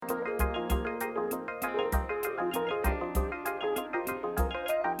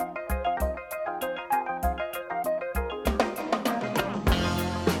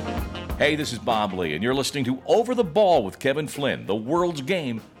Hey, this is Bob Lee, and you're listening to Over the Ball with Kevin Flynn, the world's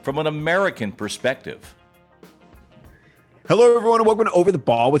game from an American perspective. Hello, everyone, and welcome to Over the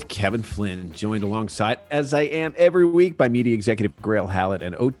Ball with Kevin Flynn, joined alongside, as I am every week, by media executive Grayle Hallett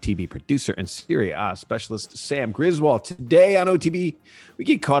and OTB producer and Serie A specialist Sam Griswold. Today on OTB, we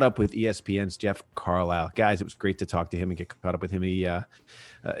get caught up with ESPN's Jeff Carlisle. Guys, it was great to talk to him and get caught up with him.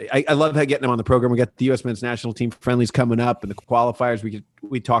 I love getting him on the program. We got the U.S. men's national team friendlies coming up and the qualifiers.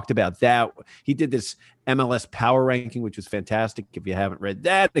 We talked about that. He did this MLS Power Ranking, which was fantastic. If you haven't read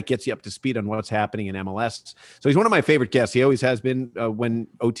that, it gets you up to speed on what's happening in MLS. So he's one of my favorite guests. He always has been when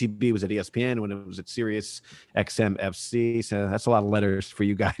OTB was at ESPN, when it was at Sirius XM FC. So that's a lot of letters for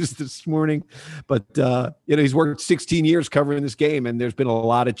you guys this morning. But, he's worked 16 years covering this game, and there's been a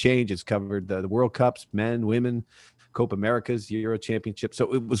lot of changes. Covered the World Cups, men, women, Copa Americas, Euro Championship.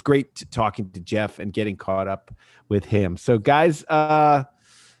 So it was great talking to Jeff and getting caught up with him. So, guys, a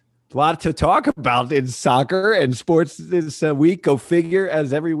lot to talk about in soccer and sports this week. Go figure,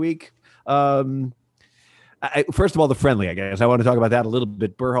 as every week. First of all, the friendly, I guess. I want to talk about that a little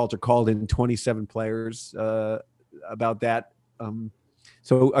bit. Berhalter called in 27 players about that.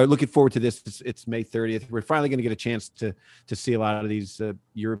 So I'm looking forward to this. It's May 30th. We're finally going to get a chance to see a lot of these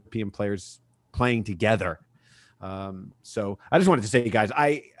European players playing together. So I just wanted to say, guys,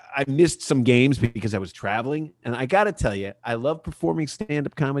 I missed some games because I was traveling, and I got to tell you, I love performing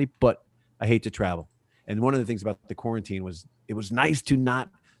stand-up comedy, but I hate to travel. And one of the things about the quarantine was it was nice to not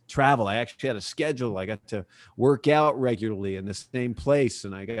travel. I actually had a schedule. I got to work out regularly in the same place,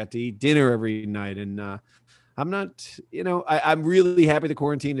 and I got to eat dinner every night. And I'm not, I'm really happy the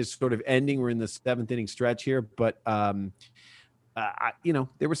quarantine is sort of ending. We're in the 7th inning stretch here, but there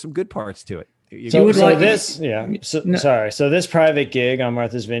were some good parts to it. So this private gig on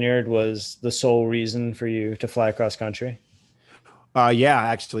Martha's Vineyard was the sole reason for you to fly across country? Yeah,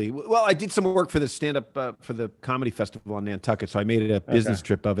 actually. Well, I did some work for the stand-up for the comedy festival on Nantucket, so I made it a business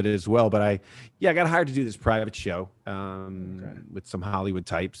trip of it as well. But I got hired to do this private show with some Hollywood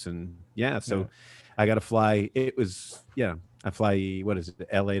types, and I got to fly. It was I fly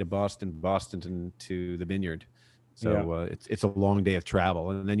LA to Boston, Boston to the Vineyard. So it's a long day of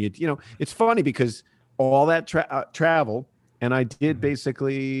travel, and then it's funny because all that travel, and I did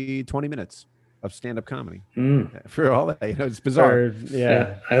basically 20 minutes of stand-up comedy for all that. It's bizarre.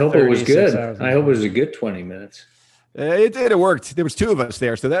 I hope it was good. I hope it was a good 20 minutes. It worked. There was 2 of us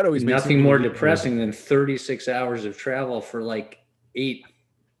there, so that always makes nothing more depressing than 36 hours of travel for like 8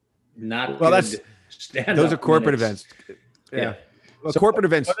 not good stand-up. Those are corporate minutes. Events. Yeah. Well, so corporate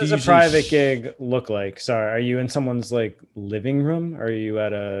events. What does a private gig look like? Sorry, are you in someone's living room? Are you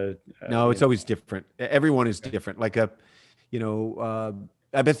at No, it's always different. Everyone is different. I bet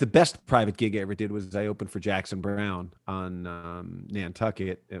the best private gig I ever did was I opened for Jackson Brown on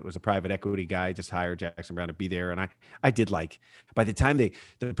Nantucket. It was a private equity guy just hired Jackson Brown to be there, and I did by the time the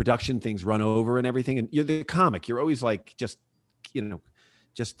production things run over and everything, and you're the comic, you're always you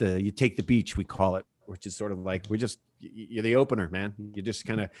take the beach, we call it, which is sort of you're the opener, man. You're just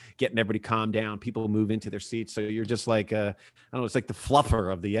kind of getting everybody calmed down. People move into their seats. So you're just I don't know, it's like the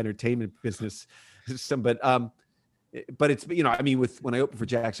fluffer of the entertainment business. But it's, when I opened for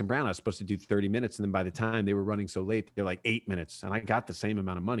Jackson Brown, I was supposed to do 30 minutes. And then by the time they were running so late, they're like 8 minutes. And I got the same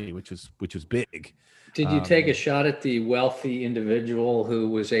amount of money, which was big. Did you take a shot at the wealthy individual who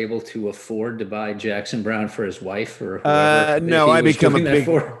was able to afford to buy Jackson Brown for his wife or whoever? No, I become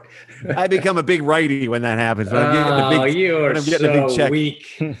a big righty when that happens. When I'm getting a big check.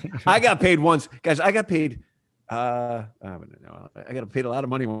 Weak. I got paid once, guys. I got paid I got paid a lot of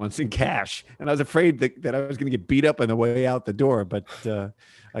money once in cash, and I was afraid that I was going to get beat up on the way out the door. But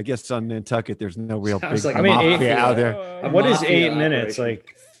I guess on Nantucket, there's no real big mafia out there. What is 8 minutes?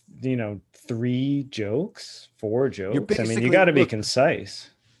 3 jokes, 4 jokes? You got to be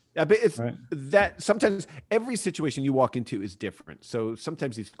concise. Yeah, but it's that sometimes every situation you walk into is different. So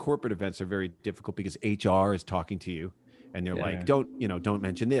sometimes these corporate events are very difficult because HR is talking to you. And they're like, don't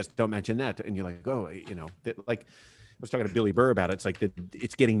mention this, don't mention that. And you're like, I was talking to Billy Burr about it. It's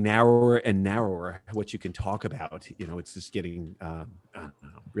it's getting narrower and narrower what you can talk about. It's just getting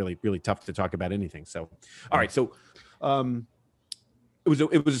really, really tough to talk about anything. So, all right. So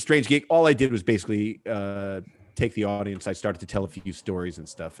it was a strange gig. All I did was basically take the audience. I started to tell a few stories and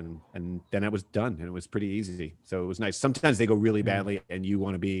stuff, and then I was done. And it was pretty easy. So it was nice. Sometimes they go really badly and you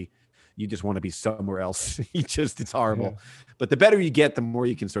just want to be somewhere else. It's horrible. Yeah. But the better you get, the more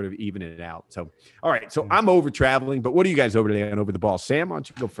you can sort of even it out. So, all right. So I'm over traveling, but what are you guys over today on Over the Ball? Sam, why don't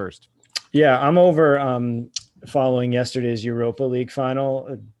you go first? Yeah, I'm over following yesterday's Europa League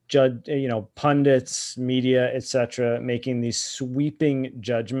final. pundits, media, etc., making these sweeping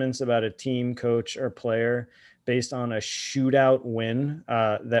judgments about a team, coach, or player based on a shootout win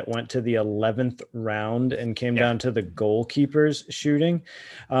that went to the 11th round and came down to the goalkeeper's shooting.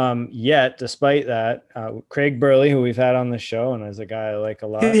 Yet, despite that, Craig Burley, who we've had on the show and is a guy I like a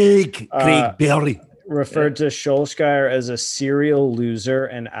lot, Craig Burley referred to Solskjaer as a serial loser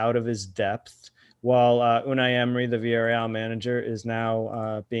and out of his depth. While Unai Emery, the Villarreal manager, is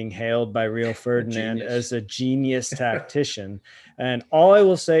now being hailed by Rio Ferdinand as a genius tactician. And all I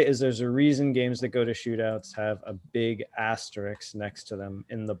will say is there's a reason games that go to shootouts have a big asterisk next to them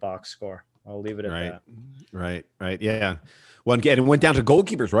in the box score. I'll leave it at that. Right. Yeah. Well, again, it went down to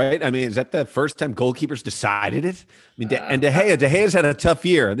goalkeepers, right? I mean, is that the first time goalkeepers decided it? I mean, and De Gea's had a tough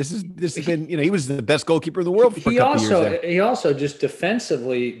year. This has been, he was the best goalkeeper in the world for a couple years. He also just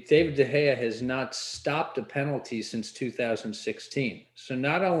defensively, David De Gea has not stopped a penalty since 2016. So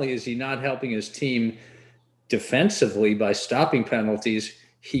not only is he not helping his team defensively by stopping penalties,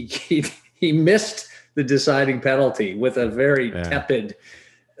 he missed the deciding penalty with a very tepid,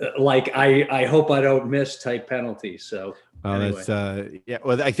 I hope I don't miss type penalty. So. Anyway. That's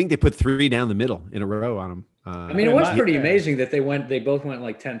Well, I think they put 3 down the middle in a row on him. It was pretty amazing that they both went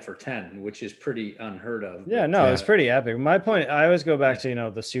like 10 for 10, which is pretty unheard of. Yeah, no, it's pretty epic. My point, I always go back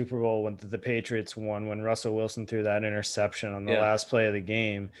to, the Super Bowl when the Patriots won, when Russell Wilson threw that interception on the last play of the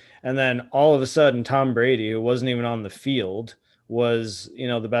game. And then all of a sudden, Tom Brady, who wasn't even on the field, was,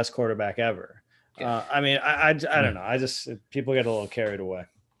 the best quarterback ever. Yeah. I don't know. People get a little carried away.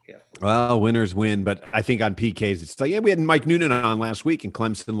 Yeah. Well, winners win, but I think on PKs, it's like, we had Mike Noonan on last week and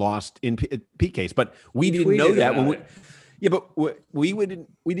Clemson lost in PKs, but we didn't know that when we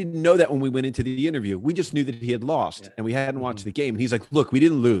didn't know that when we went into the interview. We just knew that he had lost and we hadn't watched the game. And he's like, look, we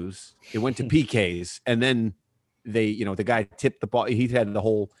didn't lose. It went to PKs. And then the guy tipped the ball. He had the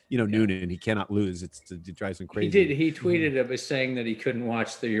whole, Noonan, he cannot lose. It drives him crazy. He tweeted of us saying that he couldn't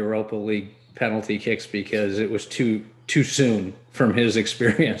watch the Europa League penalty kicks because it was too soon from his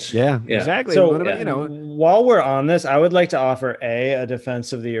experience. Yeah. Exactly. So, while we're on this, I would like to offer a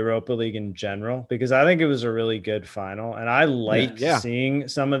defense of the Europa League in general, because I think it was a really good final. And I like seeing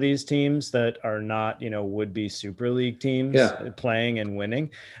some of these teams that are not, would-be Super League teams playing and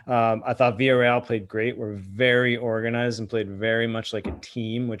winning. I thought Villarreal played great. Were very organized and played very much like a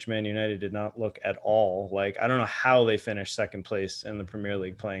team, which Man United did not look at all. Like, I don't know how they finished second place in the Premier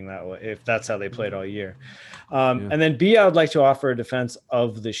League playing that way, if that's how they played all year. And then I would like to offer a defense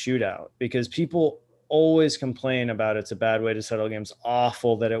of the shootout, because people always complain about it's a bad way to settle games,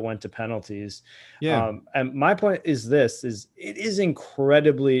 awful that it went to penalties. And my point is it is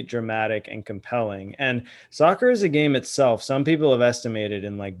incredibly dramatic and compelling. And soccer is a game itself. Some people have estimated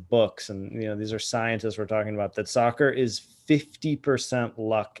in like books, and these are scientists we're talking about, that soccer is 50%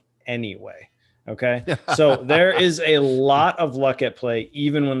 luck anyway. Okay. So there is a lot of luck at play,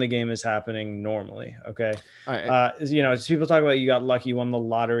 even when the game is happening normally. Okay. People talk about, you got lucky, you won the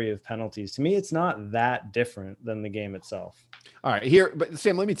lottery of penalties. To me, it's not that different than the game itself. All right, here, but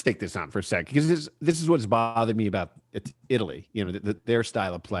Sam, let me take this on for a second, because this is what's bothered me about Italy. Their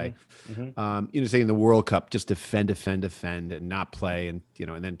style of play. Say in the World Cup, just defend, and not play, and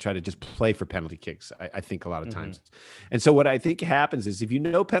and then try to just play for penalty kicks. I think a lot of times, and so what I think happens is, if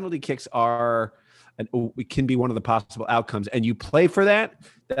penalty kicks it can be one of the possible outcomes, and you play for that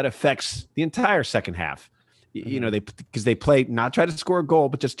affects the entire second half. Because they play not try to score a goal,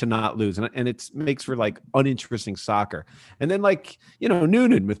 but just to not lose, and it makes for like uninteresting soccer. And then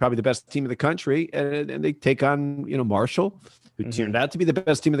Noonan with probably the best team in the country, and they take on Marshall, who turned out to be the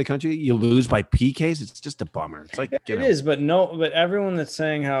best team in the country. You lose by PKs. It's just a bummer. It's like it is, but everyone that's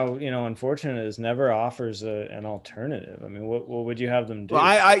saying how unfortunate it is never offers an alternative. I mean, what would you have them do? Well,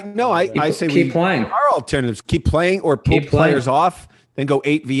 I say keep playing. Our alternatives: keep playing or pull players off, then go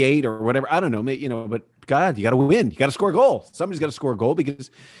 8v8 or whatever. I don't know, but. God, you got to win. You got to score a goal. Somebody's got to score a goal, because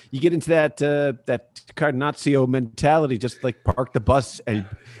you get into that Cardinazio mentality, just like park the bus and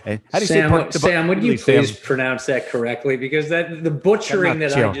how do you say park the bus? Sam, would you please pronounce that correctly? Because the butchering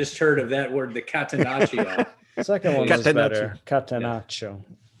that I just heard of that word, the catenaccio. Second one was better. Catenaccio.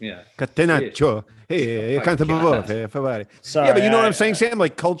 Yeah. Catenaccio. Hey, can't favore. Sorry. Yeah, but you know what I'm saying, Sam?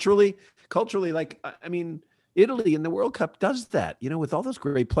 Like culturally, Italy in the World Cup does that, with all those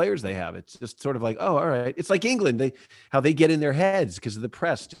great players they have. It's just sort of like, oh, all right. It's like England, how they get in their heads because of the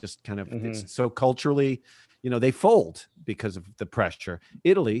press, just kind of, it's so culturally, they fold because of the pressure.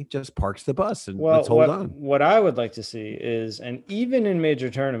 Italy just parks the bus and let's hold on. What I would like to see is, and even in major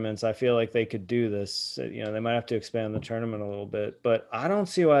tournaments, I feel like they could do this. They might have to expand the tournament a little bit, but I don't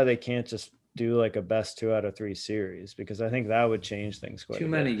see why they can't just do like a best 2 out of 3 series, because I think that would change things quite Too a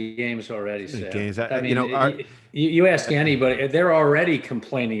many bit. games already. Games. I mean, you ask anybody, they're already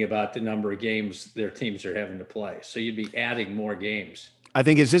complaining about the number of games their teams are having to play. So you'd be adding more games. I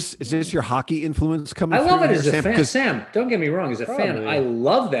think is this your hockey influence coming? I love it as a Sam? fan. Sam, don't get me wrong. As a fan, Probably. I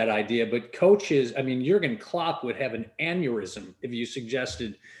love that idea. But coaches, I mean, Jurgen Klopp would have an aneurysm if you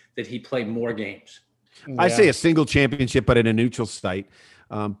suggested that he play more games. I say a single championship, but in a neutral site.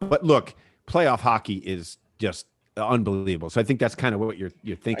 But look, playoff hockey is just unbelievable. So I think that's kind of what you're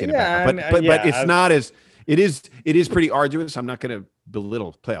thinking about. But it's not as it is pretty arduous. I'm not going to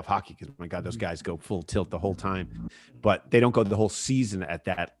belittle playoff hockey because my God, those guys go full tilt the whole time. But they don't go the whole season at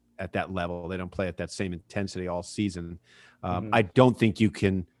that level. They don't play at that same intensity all season. I don't think you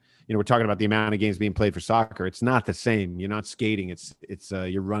can. You know, we're talking about the amount of games being played for soccer. It's not the same. You're not skating. It's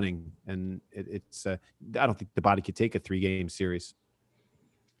you're running, and it's. I don't think the body could take a 3-game series.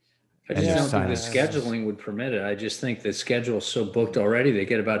 I just don't think the scheduling would permit it. I just think the schedule is so booked already. They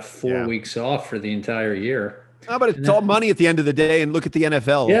get about 4 weeks off for the entire year. No, but it's all money at the end of the day. And look at the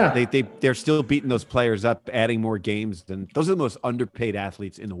NFL. Yeah. They're still beating those players up, adding more games. And those are the most underpaid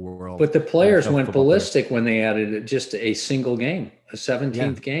athletes in the world. But the players went ballistic when they added just a single game, a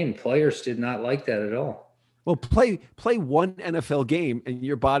 17th game. Players did not like that at all. Well, play one NFL game and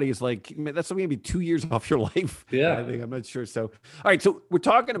your body is like, man, that's going to be 2 years off your life. Yeah. I think, I'm not sure. So, all right. So we're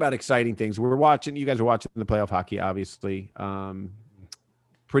talking about exciting things. You guys are watching the playoff hockey, obviously.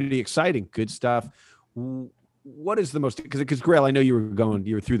 Pretty exciting, good stuff. What is the most, because Grayle, I know you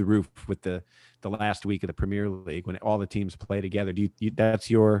were through the roof with the last week of the Premier League when all the teams play together. That's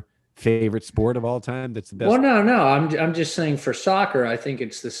your favorite sport of all time? That's the best. Well, no. I'm just saying for soccer, I think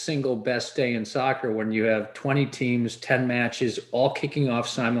it's the single best day in soccer when you have 20 teams, 10 matches, all kicking off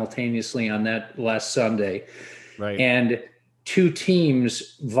simultaneously on that last Sunday. Right. And 2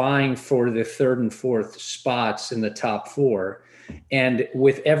 teams vying for the 3rd and 4th spots in the top 4. And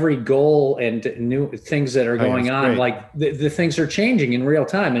with every goal and new things that are going on, like the things are changing in real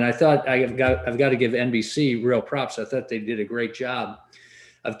time. And I thought I've got to give NBC real props. I thought they did a great job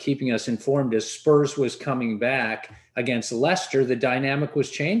of keeping us informed. As Spurs was coming back against Leicester, the dynamic was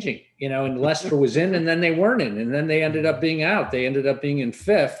changing, and Leicester was in and then they weren't in, and then they ended up being out. They ended up being in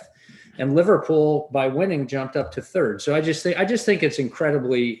 5th, and Liverpool by winning jumped up to 3rd. So I just think it's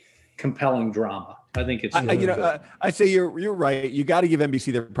incredibly compelling drama. I think it's I say you're right. You got to give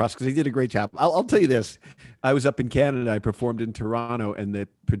NBC their props because they did a great job. I'll tell you this. I was up in Canada. I performed in Toronto, and the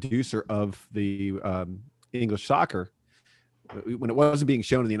producer of the English soccer, when it wasn't being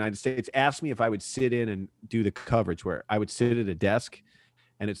shown in the United States, asked me if I would sit in and do the coverage, where I would sit at a desk.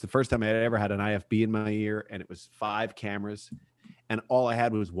 And it's the first time I had ever had an IFB in my ear, and it was 5 cameras. And all I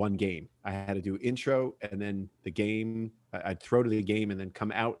had was one game. I had to do intro and then the game. I'd throw to the game and then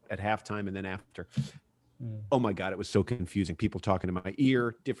come out at halftime and then after. Oh my God, it was so confusing. People talking to my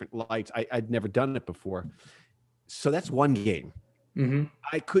ear, different lights. I'd never done it before. So that's one game. Mm-hmm.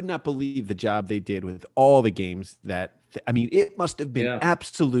 I could not believe the job they did with all the games it must have been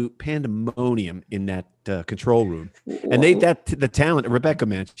absolute pandemonium in that control room. And the talent, Rebecca,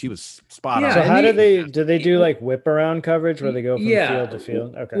 man, she was spot on. So how do they do like whip around coverage where they go from field to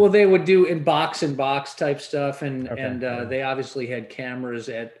field? Okay. Well, they would do in box type stuff. And they obviously had cameras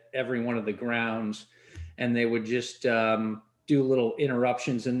at every one of the grounds, and they would just do little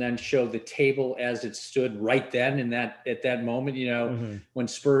interruptions and then show the table as it stood right then at that moment. When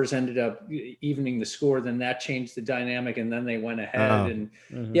Spurs ended up evening the score, then that changed the dynamic, and then they went ahead.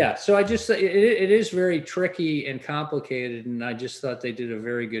 So I just it is very tricky and complicated, and I just thought they did a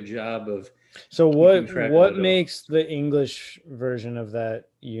very good job of. So what makes the English version of that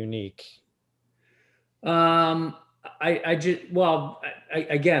unique? I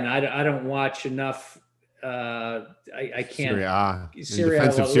don't watch enough. I can't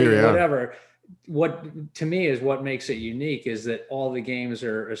Syria, whatever. What to me is what makes it unique is that all the games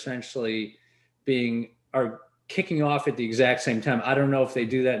are essentially are kicking off at the exact same time. I don't know if they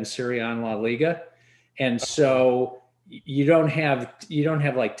do that in Serie A and La Liga, and so you don't have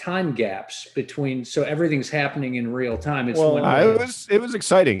like time gaps between. So everything's happening in real time. It was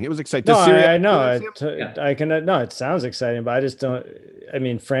exciting. It was exciting. No, I know. It sounds exciting, but I just don't. I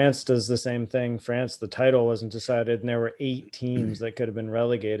mean, France does the same thing. France, the title wasn't decided, and there were 8 teams that could have been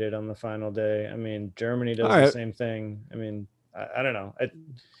relegated on the final day. I mean, Germany does the same thing. I mean, I don't know.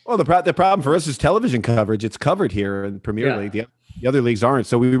 Well, the problem for us is television coverage. It's covered here in the Premier League. The other leagues aren't,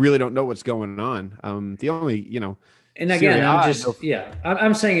 so we really don't know what's going on. The only, And again,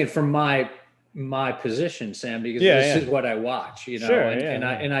 I'm saying it from my position, Sam, because this is what I watch, and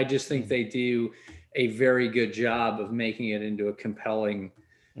I just think they do a very good job of making it into a compelling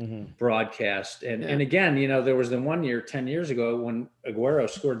broadcast. And again, there was the one year 10 years ago when Aguero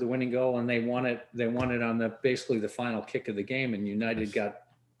scored the winning goal and they won it on basically the final kick of the game, and United got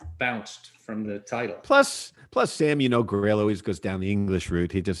bounced from the title. Plus Sam, Grayle always goes down the English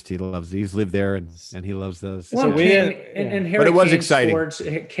route. He's lived there and he loves those. Well, so Harry but it was Kane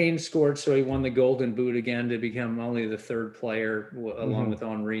exciting. Kane scored, so he won the Golden Boot again to become only the third player, along with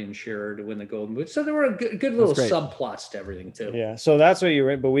Henry and Shearer, to win the Golden Boot. So there were good little subplots to everything too. Yeah, so that's what you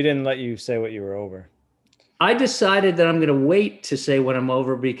were, but we didn't let you say what you were over. I decided that I'm going to wait to say what I'm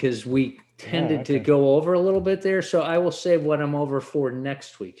over because we tended to go over a little bit there. So I will say what I'm over for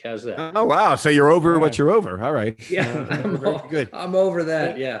next week. How's that? Oh, wow. So you're over what you're over. All right. Yeah. Good. I'm over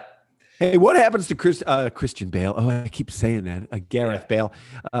that. Yeah. Hey, what happens to Christian Bale? Oh, I keep saying that. Gareth Bale.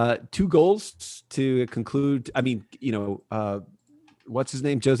 2 goals to conclude. I mean, what's his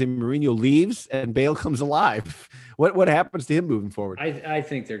name? Jose Mourinho leaves and Bale comes alive. What happens to him moving forward? I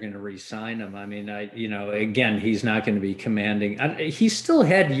think they're going to re-sign him. I mean, again, he's not going to be commanding. He still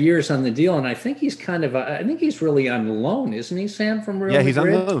had years on the deal, and I think he's I think he's really on loan, isn't he, Sam, from Real Madrid? Yeah, he's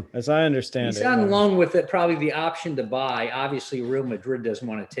on loan. As I understand he's on loan with probably the option to buy. Obviously, Real Madrid doesn't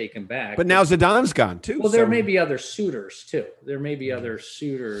want to take him back. But now Zidane's gone, too. Well, there may be other suitors, too. There may be other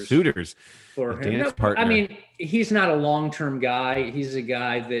suitors for him. Dance partner. I mean, he's not a long-term guy. He's a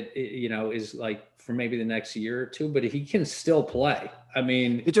guy that, is like for maybe the next year or two, but he can still play. I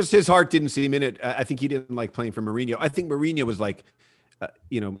mean, it just his heart didn't see him in it. I think he didn't like playing for Mourinho. I think Mourinho was like,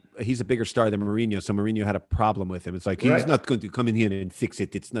 he's a bigger star than Mourinho, so Mourinho had a problem with him. It's like he's not going to come in here and fix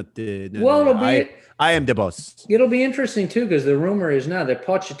it. It's not. I am the boss. It'll be interesting too, because the rumor is now that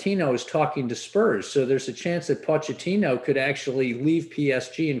Pochettino is talking to Spurs, so there's a chance that Pochettino could actually leave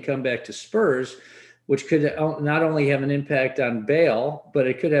PSG and come back to Spurs, which could not only have an impact on Bale, but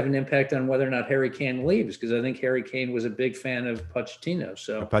it could have an impact on whether or not Harry Kane leaves, because I think Harry Kane was a big fan of Pochettino.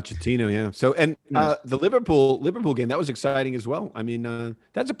 So Pochettino, yeah. So the Liverpool game, that was exciting as well. I mean,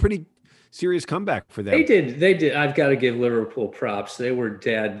 that's a pretty serious comeback for them. They did. I've got to give Liverpool props. They were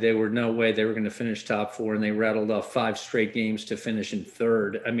dead. There were no way they were going to finish top 4, and they rattled off 5 straight games to finish in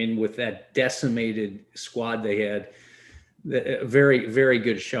 3rd. I mean, with that decimated squad they had, very, very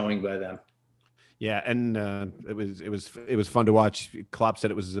good showing by them. Yeah, and it was fun to watch. Klopp said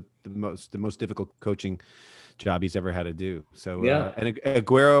it was the most difficult coaching job he's ever had to do. So and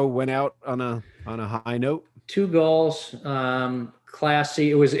Aguero went out on a high note. 2 goals, classy.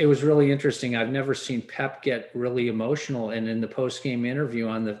 It was really interesting. I've never seen Pep get really emotional. And in the post-game interview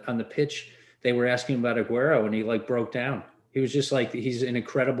on the pitch, they were asking about Aguero, and he broke down. He was just like, he's an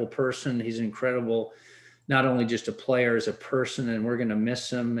incredible person. He's an incredible, not only just a player, as a person, and we're going to miss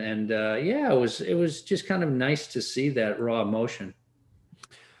him. And it was just kind of nice to see that raw emotion.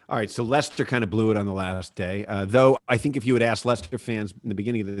 All right, so Leicester kind of blew it on the last day. Though I think if you had asked Leicester fans in the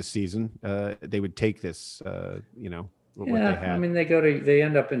beginning of this season, they would take this. What they had. I mean, they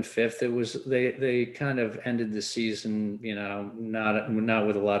end up in 5th. It was they kind of ended the season, not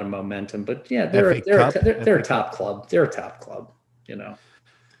with a lot of momentum, but they're a top club. They're a top club.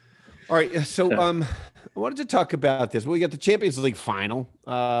 All right, so I wanted to talk about this. Well, we got the Champions League final,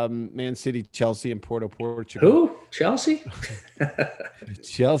 Man City, Chelsea, and Portugal. Who? Chelsea?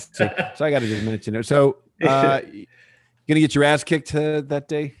 Chelsea. So I got to just mention it. So gonna get your ass kicked that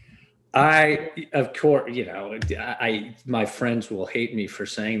day? Of course, my friends will hate me for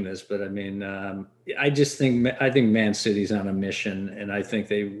saying this, but I mean, I think Man City's on a mission, and I think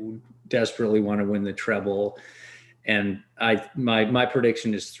they desperately want to win the treble. And my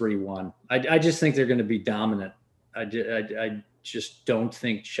prediction is 3-1. I just think they're going to be dominant. I just don't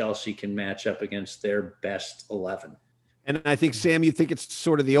think Chelsea can match up against their best 11. And I think, Sam, you think it's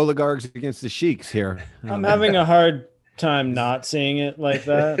sort of the oligarchs against the sheiks here. I'm having a hard time not seeing it like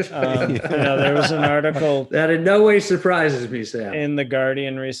that. There was an article that in no way surprises me, Sam, in The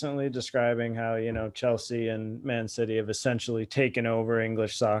Guardian recently describing how Chelsea and Man City have essentially taken over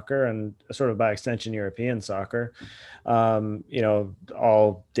English soccer and sort of by extension European soccer,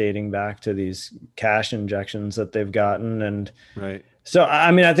 all dating back to these cash injections that they've gotten. And right. So, I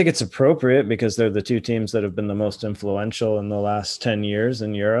mean, I think it's appropriate because they're the 2 teams that have been the most influential in the last 10 years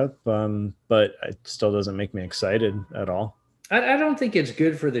in Europe. But it still doesn't make me excited at all. I don't think it's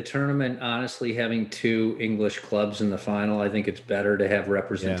good for the tournament, honestly, having 2 English clubs in the final. I think it's better to have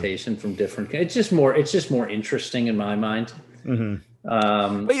representation from different. It's just more interesting in my mind. Mm-hmm. I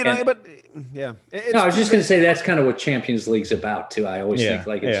was just going to say that's kind of what Champions League's about too. I always think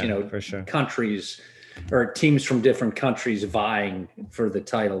it's for sure. Countries or teams from different countries vying for the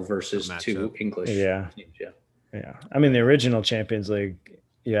title versus 2 English teams. Yeah. I mean, the original Champions League,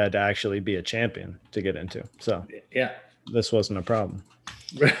 you had to actually be a champion to get into. So yeah, this wasn't a problem.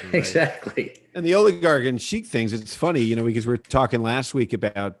 Right. Exactly. And the oligarch and sheik things, it's funny, because we were talking last week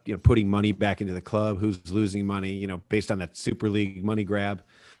about, putting money back into the club, who's losing money, based on that Super League money grab.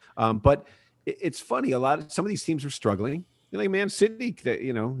 But it's funny, some of these teams are struggling. Like Man City,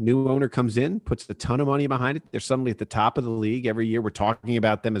 new owner comes in, puts a ton of money behind it. They're suddenly at the top of the league. Every year we're talking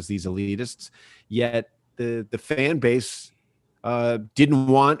about them as these elitists, yet the fan base didn't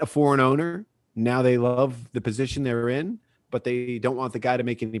want a foreign owner. Now they love the position they're in, but they don't want the guy to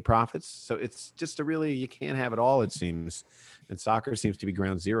make any profits. So it's just you can't have it all, it seems. And soccer seems to be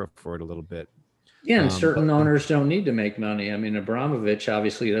ground zero for it a little bit. Yeah, and certain owners don't need to make money. I mean, Abramovich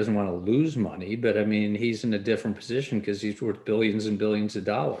obviously doesn't want to lose money, but I mean, he's in a different position because he's worth billions and billions of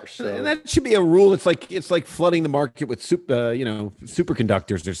dollars. So. And that should be a rule. It's like flooding the market with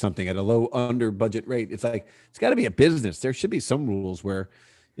superconductors or something at a low under budget rate. It's like it's got to be a business. There should be some rules where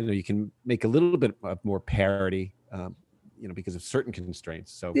you can make a little bit of more parity. Because of certain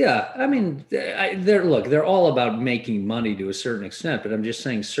constraints. So yeah, I mean, they're all about making money to a certain extent, but I'm just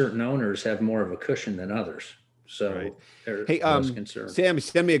saying certain owners have more of a cushion than others. So right. Hey, concerned. Sam, you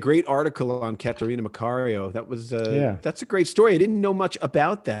sent me a great article on Catarina Macario. That was that's a great story. I didn't know much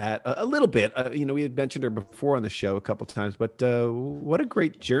about that. A little bit. We had mentioned her before on the show a couple of times, but what a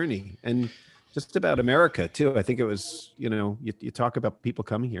great journey. And just about America too. I think it was, you talk about people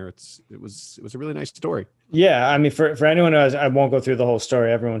coming here. It was a really nice story. Yeah, I mean, for anyone who I won't go through the whole story.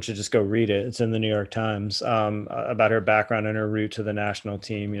 Everyone should just go read it. It's in the New York Times about her background and her route to the national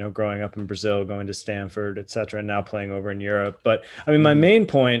team. Growing up in Brazil, going to Stanford, et cetera, and now playing over in Europe. But I mean, my main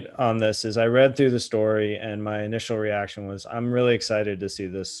point on this is I read through the story, and my initial reaction was, I'm really excited to see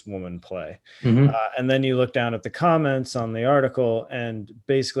this woman play. Mm-hmm. And then you look down at the comments on the article, and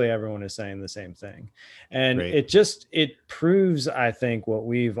basically everyone is saying the same thing. And Great. it proves, I think, what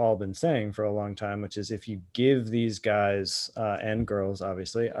we've all been saying for a long time, which is if you give these guys and girls,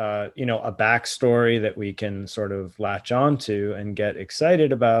 obviously, a backstory that we can sort of latch onto and get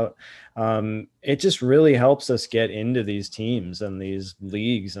excited about, it just really helps us get into these teams and these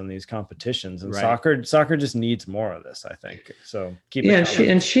leagues and these competitions. And soccer just needs more of this, I think. So keep it coming.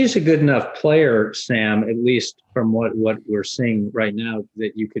 And she's a good enough player, Sam, at least from what we're seeing right now,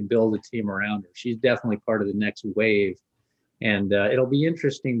 that you could build a team around her. She's definitely part of the next wave. And it'll be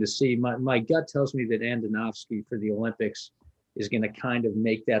interesting to see. My gut tells me that Andonovski for the Olympics is going to kind of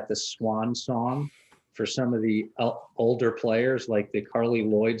make that the swan song for some of the older players, like the Carly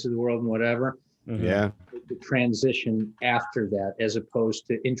Lloyds of the world and whatever. Mm-hmm. Yeah. The transition after that, as opposed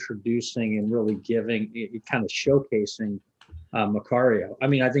to introducing and really giving, kind of showcasing Macario. I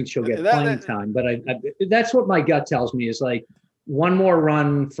mean, I think she'll get playing time, but I that's what my gut tells me is like, one more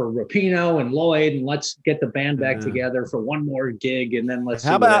run for Rapinoe and Lloyd, and let's get the band back together for one more gig, and then let's.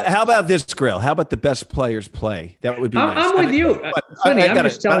 How about this, Grayle? How about the best players play? That would be. nice. I'm with you. I'm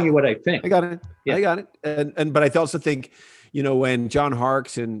just telling you what I think. I got it. Yeah. I got it. But I also think, when John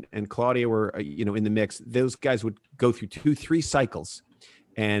Harkes and Claudia were, in the mix, those guys would go through 2-3 cycles.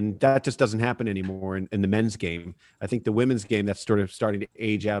 And that just doesn't happen anymore in the men's game. I think the women's game, that's sort of starting to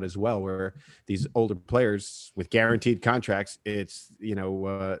age out as well, where these older players with guaranteed contracts, it's,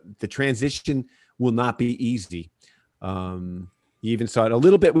 the transition will not be easy. You even saw it a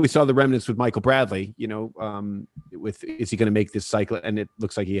little bit. We saw the remnants with Michael Bradley, is he going to make this cycle? And it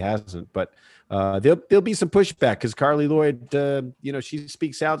looks like he hasn't, but there'll be some pushback because Carly Lloyd, she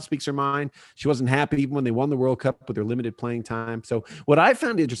speaks out, speaks her mind. She wasn't happy even when they won the World Cup with their limited playing time. So what I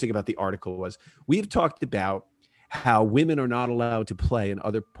found interesting about the article was we've talked about how women are not allowed to play in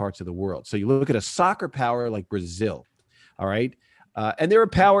other parts of the world. So you look at a soccer power like Brazil, all right? And they're a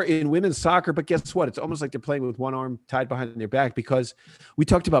power in women's soccer, but guess what? It's almost like they're playing with one arm tied behind their back because we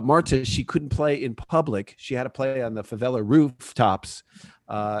talked about Marta. She couldn't play in public. She had to play on the favela rooftops.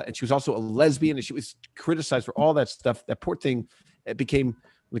 And she was also a lesbian, and she was criticized for all that stuff. That poor thing became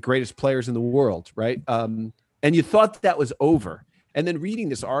the greatest players in the world, right? And you thought that was over. And then reading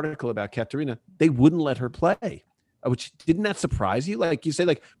this article about Catarina, they wouldn't let her play, which didn't that surprise you? Like you say,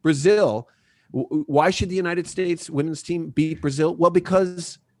 like Brazil, why should the United States women's team beat Brazil? Well,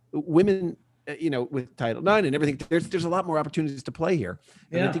 because women, with Title IX and everything, there's a lot more opportunities to play here.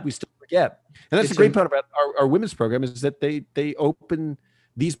 And I think we still forget. And that's the great part about our women's program is that they open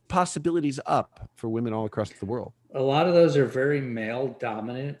these possibilities up for women all across the world. A lot of those are very male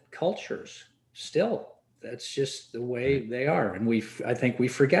dominant cultures still. That's just the way they are. And I think we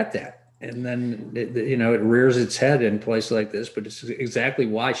forget that. And then, it rears its head in places like this, but it's exactly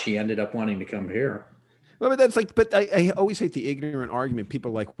why she ended up wanting to come here. Well, but I always hate the ignorant argument.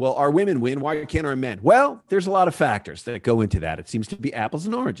 People are like, well, our women win. Why can't our men? Well, there's a lot of factors that go into that. It seems to be apples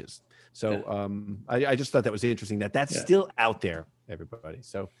and oranges. So I just thought that was interesting that's still out there, everybody.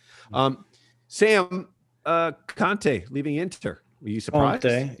 So Sam, Conte leaving Inter. Were you surprised?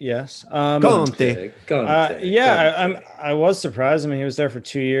 Conte, yes. Conte. I was surprised. I mean, he was there for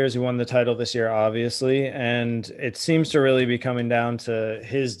 2 years. He won the title this year, obviously. And it seems to really be coming down to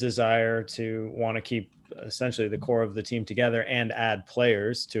his desire to want to keep essentially the core of the team together and add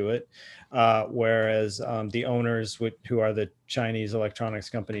players to it. Whereas the owners, who are the Chinese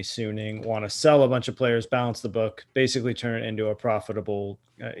electronics company Suning, want to sell a bunch of players, balance the book, basically turn it into a profitable,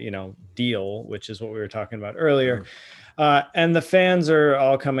 deal, which is what we were talking about earlier. And the fans are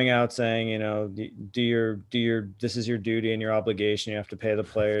all coming out saying, this is your duty and your obligation. You have to pay the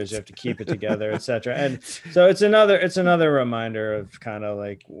players, you have to keep it together, etc. And so it's another reminder of kind of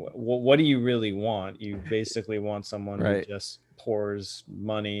like, what do you really want? You basically want someone who just pours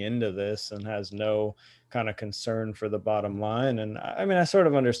money into this and has no kind of concern for the bottom line. And I mean, I sort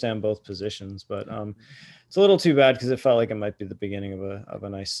of understand both positions, but it's a little too bad because it felt like it might be the beginning of a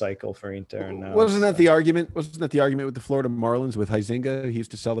nice cycle for Inter. And now wasn't that the argument with the Florida Marlins with Huizinga? He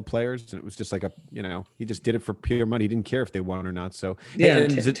used to sell the players, and it was just like he just did it for pure money. He didn't care if they won or not. So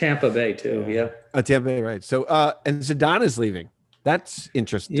Tampa Bay too. Yeah. Tampa Bay, right? So and Zidane is leaving. That's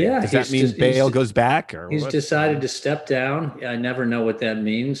interesting. Yeah. Does that mean Bale goes back, or he's decided to step down? I never know what that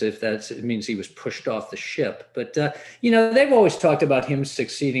means. If it means he was pushed off the ship, but they've always talked about him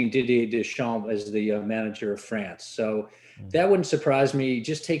succeeding Didier Deschamps as the manager of France. So that wouldn't surprise me. He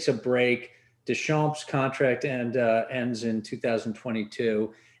just takes a break. Deschamps' contract ends in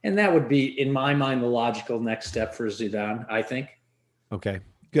 2022, and that would be, in my mind, the logical next step for Zidane, I think. Okay.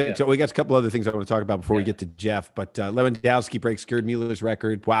 Good. Yeah. So we got a couple other things I want to talk about before we get to Jeff. But Lewandowski breaks Gerd Muller's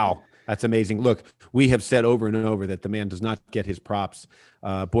record. Wow, that's amazing. Look, we have said over and over that the man does not get his props.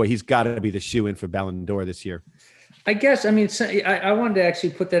 Boy, he's got to be the shoe-in for Ballon d'Or this year. I guess. I mean, I wanted to actually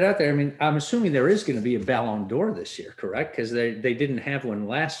put that out there. I mean, I'm assuming there is going to be a Ballon d'Or this year, correct? Because they didn't have one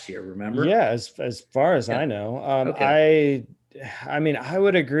last year, remember? Yeah, as far as I know. Okay. I mean, I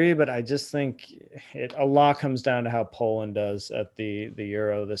would agree, but I just think a lot comes down to how Poland does at the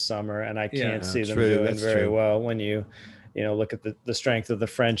Euro this summer, and I can't see them doing very well when you look at the strength of the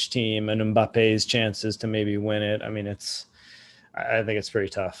French team and Mbappe's chances to maybe win it. I mean, I think it's pretty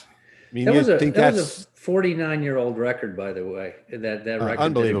tough. I mean, that was a 49-year-old record, by the way. That record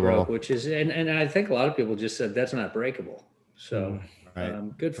unbelievable, broke, which is, and I think a lot of people just said that's not breakable. So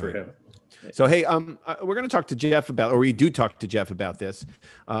good for him. So, hey, we're going to talk to Jeff about, or we do talk to Jeff about this,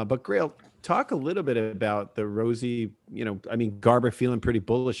 but Grayle, talk a little bit about the rosy, Garber feeling pretty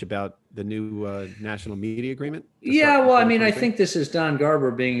bullish about the new national media agreement. Yeah, well, I mean, I think this is Don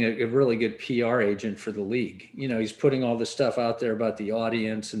Garber being a really good PR agent for the league. He's putting all the stuff out there about the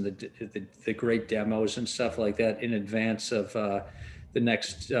audience and the great demos and stuff like that in advance of the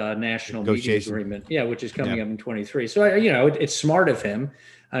next national media agreement. Yeah, which is coming up in 23. So, it's smart of him.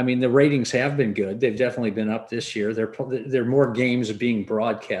 I mean, the ratings have been good. They've definitely been up this year. There are more games being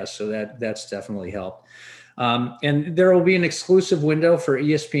broadcast, so that's definitely helped. And there will be an exclusive window for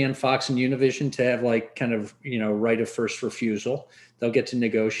ESPN, Fox, and Univision to have right of first refusal. They'll get to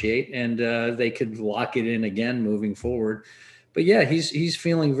negotiate, and they could lock it in again moving forward. But yeah, he's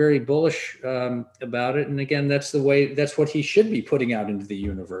feeling very bullish about it. And again, that's what he should be putting out into the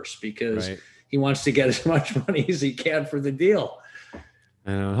universe because he wants to get as much money as he can for the deal.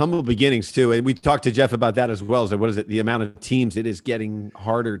 Humble beginnings too, and we talked to Jeff about that as well. So, what is it? The amount of teams, it is getting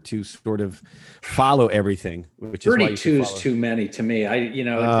harder to sort of follow everything. Which 32 is too many to me.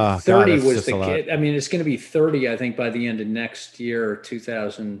 30 was the kid. I mean, it's going to be 30. I think by the end of next year,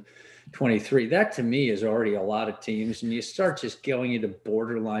 2023. That to me is already a lot of teams, and you start just going into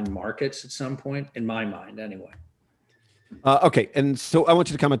borderline markets at some point, in my mind, anyway. Okay, and so I want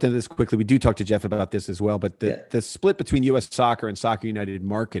you to comment on this quickly. We do talk to Jeff about this as well, but the split between U.S. Soccer and Soccer United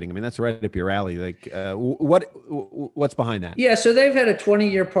marketing, I mean, that's right up your alley. Like, what's behind that? Yeah, so they've had a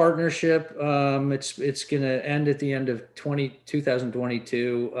 20-year partnership. It's going to end at the end of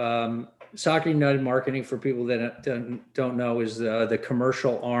 2022. Soccer United marketing, for people that don't know, is the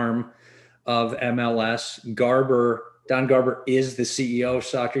commercial arm of MLS. Don Garber is the CEO of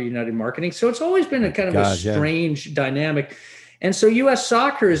Soccer United Marketing. So it's always been a kind of a strange dynamic. And so U.S.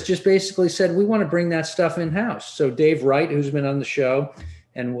 Soccer has just basically said, we want to bring that stuff in-house. So Dave Wright, who's been on the show,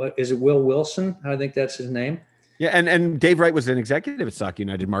 and Will Wilson? I think that's his name. Yeah, and Dave Wright was an executive at Soccer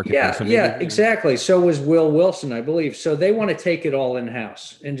United Marketing. Yeah, exactly. So was Will Wilson, I believe. So they want to take it all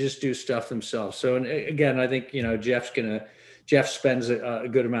in-house and just do stuff themselves. So, and again, I think, Jeff spends a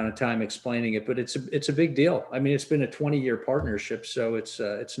good amount of time explaining it, but it's a big deal. I mean, it's been a 20-year partnership, so it's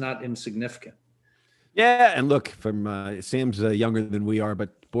not insignificant. Yeah, and look, from Sam's younger than we are,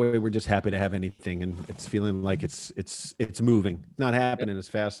 but boy, we're just happy to have anything, and it's feeling like it's moving. Not happening as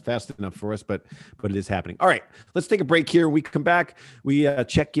fast enough for us, but it is happening. All right, let's take a break here. We come back. We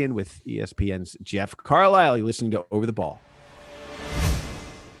check in with ESPN's Jeff Carlisle. You're listening to Over the Ball.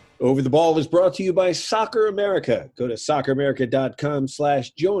 Over the Ball is brought to you by Soccer America. Go to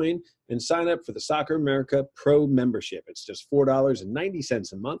socceramerica.com/join and sign up for the Soccer America Pro membership. It's just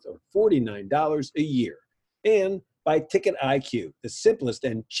 $4.90 a month or $49 a year. And by Ticket IQ, the simplest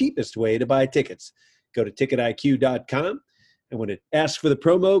and cheapest way to buy tickets. Go to ticketiq.com, and when it asks for the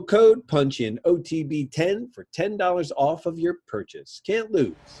promo code, punch in OTB10 for $10 off of your purchase. Can't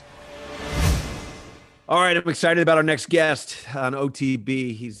lose. All right, I'm excited about our next guest on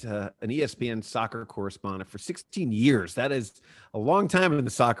OTB. He's an ESPN soccer correspondent for 16 years. That is a long time in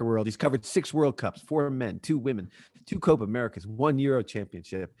the soccer world. He's covered 6 World Cups, 4 men, 2 women, 2 Copa Americas, 1 Euro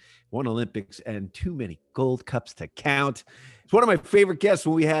Championship, 1 Olympics, and too many Gold Cups to count. It's one of my favorite guests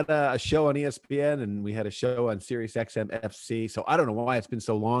when we had a show on ESPN and we had a show on Sirius XM FC. So I don't know why it's been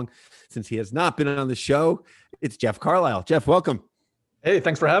so long since he has not been on the show. It's Jeff Carlisle. Jeff, welcome. Hey,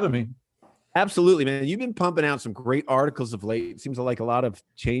 thanks for having me. Absolutely, man. You've been pumping out some great articles of late. It seems like a lot of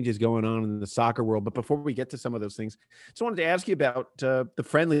changes going on in the soccer world. But before we get to some of those things, just wanted to ask you about the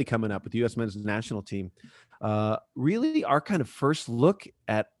friendly coming up with the U.S. men's national team. Really our kind of first look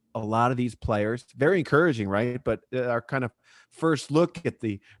at a lot of these players. Very encouraging, right? But our kind of first look at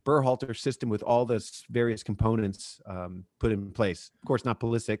the Berhalter system with all the various components put in place. Of course, not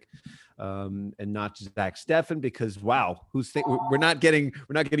Pulisic and not Zach Steffen, because wow, we're not getting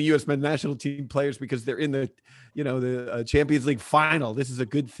U.S. men's national team players because they're in the Champions League final. This is a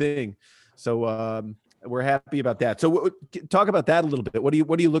good thing. So we're happy about that. So talk about that a little bit. What are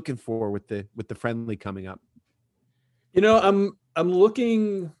you looking for with the friendly coming up? I'm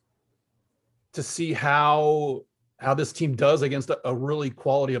looking to see how this team does against a really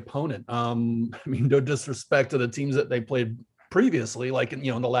quality opponent. I mean, no disrespect to the teams that they played previously, like in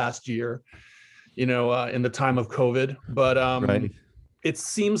the last year, in the time of COVID. But right. It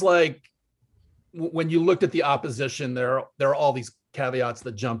seems like when you looked at the opposition, there are all these caveats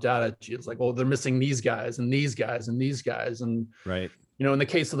that jumped out at you. It's like, well, they're missing these guys and these guys and these guys. And right. In the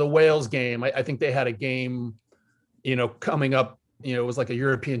case of the Wales game, I think they had a game, coming up. It was like a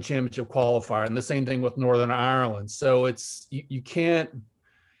European Championship qualifier, and the same thing with Northern Ireland. So it's you can't,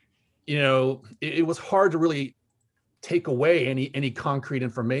 it was hard to really take away any concrete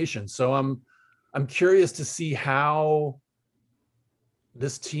information. So I'm curious to see how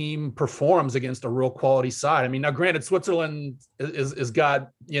this team performs against a real quality side. I mean, now granted, Switzerland is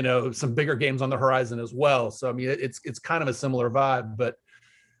got some bigger games on the horizon as well. So I mean, it's kind of a similar vibe, but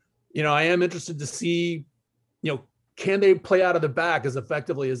I am interested to see can they play out of the back as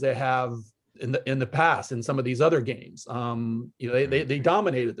effectively as they have in the past in some of these other games? They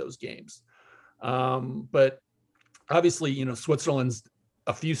dominated those games, but obviously, Switzerland's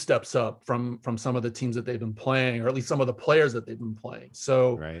a few steps up from some of the teams that they've been playing, or at least some of the players that they've been playing.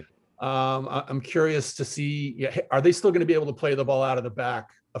 So, right. I'm curious to see, are they still going to be able to play the ball out of the back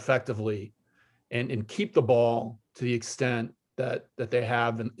effectively, and keep the ball to the extent that they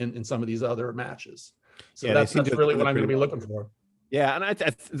have in some of these other matches? So that's really what I'm going to be looking for. Yeah,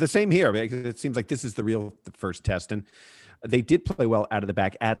 and the same here, because it seems like this is the first test. And they did play well out of the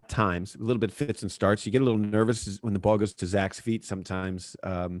back at times, a little bit fits and starts. You get a little nervous when the ball goes to Zach's feet sometimes,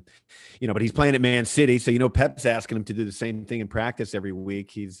 but he's playing at Man City. So, Pep's asking him to do the same thing in practice every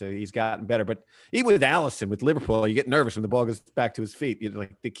week. He's gotten better. But even with Alisson, with Liverpool, you get nervous when the ball goes back to his feet.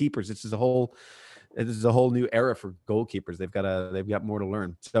 Like the keepers, this is a whole new era for goalkeepers. They've got more to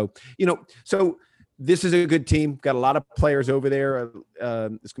learn. So, this is a good team. Got a lot of players over there. It's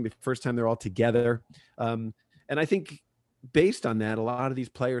going to be the first time they're all together. And I think based on that, a lot of these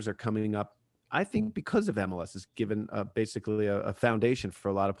players are coming up, I think, because of MLS has given basically a foundation for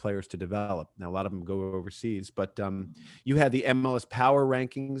a lot of players to develop. Now, a lot of them go overseas, but you had the MLS Power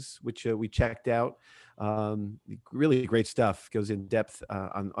Rankings, which we checked out. Really great stuff. Goes in depth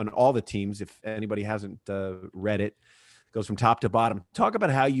on all the teams. If anybody hasn't read it, goes from top to bottom. Talk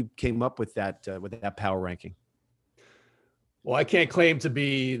about how you came up with that power ranking. Well, I can't claim to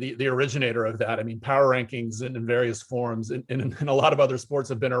be the originator of that. I mean, power rankings in various forms in a lot of other sports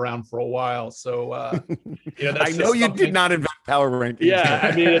have been around for a while. So, that's I know you did not invent power rankings. Yeah,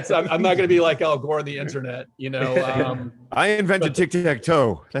 I mean, I'm not going to be like Al Gore on the internet. I invented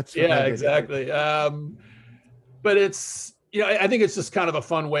tic-tac-toe. That's exactly. But it's I think it's just kind of a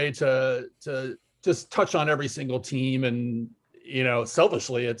fun way to just touch on every single team, and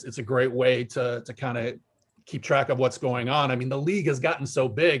selfishly, it's a great way to kind of keep track of what's going on. I mean, the league has gotten so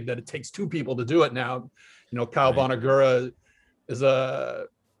big that it takes 2 people to do it now. Kyle right. Bonagura is a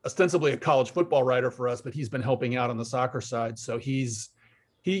ostensibly a college football writer for us, but he's been helping out on the soccer side. So he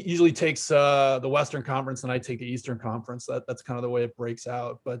usually takes the Western Conference and I take the Eastern Conference. That's kind of the way it breaks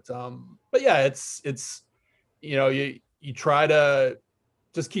out. But yeah, it's you try to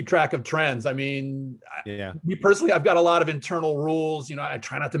just keep track of trends. I mean, me personally, I've got a lot of internal rules. I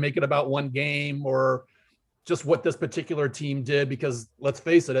try not to make it about one game or just what this particular team did, because let's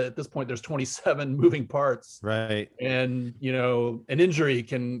face it, at this point, there's 27 moving parts. Right. And, an injury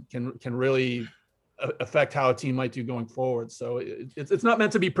can really affect how a team might do going forward. So it's not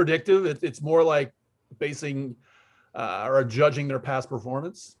meant to be predictive. It's more like basing or judging their past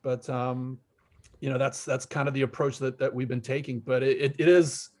performance. But, that's kind of the approach that we've been taking. But it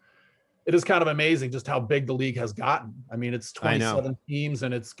is kind of amazing just how big the league has gotten. I mean, it's 27 teams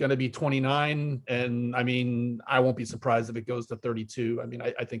and it's going to be 29. And I mean, I won't be surprised if it goes to 32. I mean,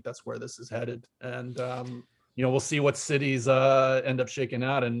 I think that's where this is headed. And, we'll see what cities end up shaking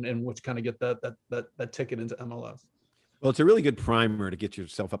out and which kind of get that ticket into MLS. Well, it's a really good primer to get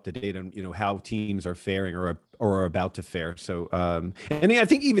yourself up to date on, how teams are faring or are about to fare. So, and I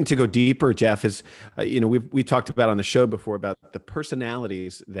think even to go deeper, Jeff, is, we talked about on the show before about the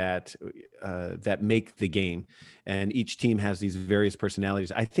personalities that make the game, and each team has these various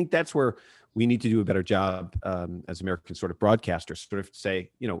personalities. I think that's where we need to do a better job as American sort of broadcasters, sort of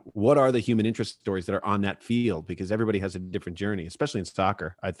say, what are the human interest stories that are on that field? Because everybody has a different journey, especially in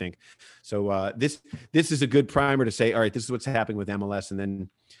soccer, I think. So this is a good primer to say, all right, this is what's happening with MLS. And then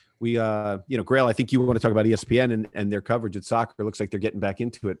we, Grayle, I think you want to talk about ESPN and their coverage of soccer. It looks like they're getting back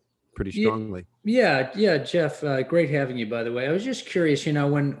into it pretty strongly. Yeah, Jeff, great having you, by the way. I was just curious,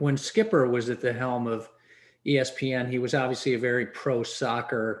 when Skipper was at the helm of ESPN, he was obviously a very pro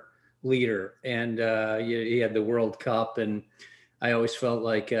soccer leader, and he had the World Cup, and I always felt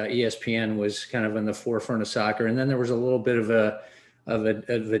like ESPN was kind of in the forefront of soccer. And then there was a little bit of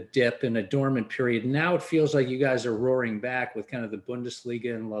a dip and a dormant period. Now it feels like you guys are roaring back with kind of the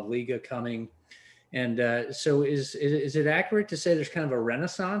Bundesliga and La Liga coming. And so is it accurate to say there's kind of a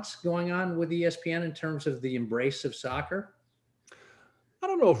renaissance going on with ESPN in terms of the embrace of soccer? I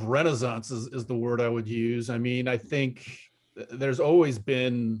don't know if renaissance is the word I would use. I mean, I think there's always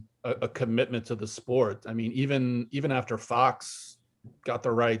been a commitment to the sport. I mean, even after Fox got the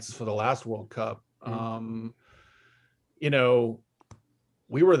rights for the last World Cup,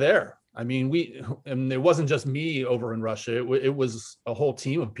 we were there. I mean, and it wasn't just me over in Russia. It was a whole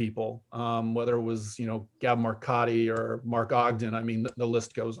team of people, whether it was, Gab Marcotti or Mark Ogden. I mean, the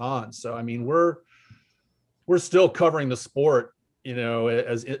list goes on. So, I mean, we're still covering the sport,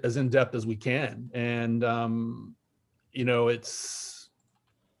 as in depth as we can. And,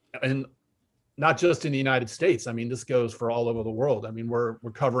 and not just in the United States. I mean, this goes for all over the world. I mean, we're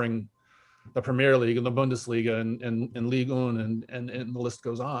covering the Premier League and the Bundesliga and Ligue 1 and the list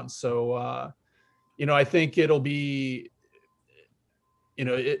goes on. So, I think it'll be,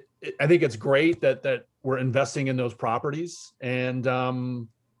 I think it's great that we're investing in those properties. And,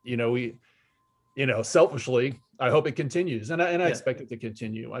 selfishly, I hope it continues. And I expect it to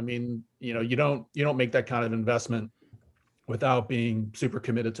continue. I mean, you don't make that kind of investment without being super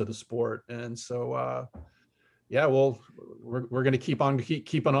committed to the sport. And so, we're going to keep on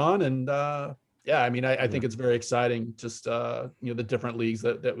keeping on. And I mean, I think it's very exciting, just, the different leagues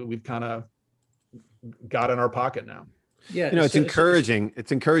that we've kind of got in our pocket now. Yeah, it's encouraging.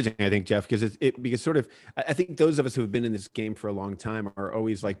 It's encouraging, I think, Jeff, because because sort of, I think those of us who have been in this game for a long time are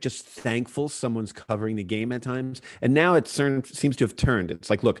always like just thankful someone's covering the game at times. And now it seems to have turned.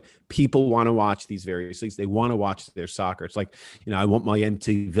 It's like, look, people want to watch these various leagues. They want to watch their soccer. It's like, I want my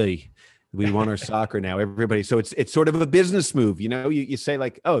MTV. We want our soccer now, everybody. So it's sort of a business move. You say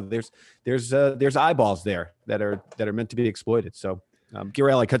like, oh, there's eyeballs there that are meant to be exploited. So.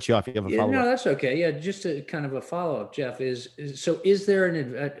 Grayle, I cut you off. You have a follow-up. No, that's okay. Yeah, just a kind of a follow-up, Jeff. Is there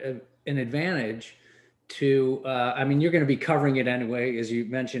an advantage to? I mean, you're going to be covering it anyway, as you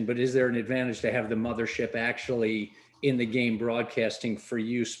mentioned. But is there an advantage to have the mothership actually in the game broadcasting for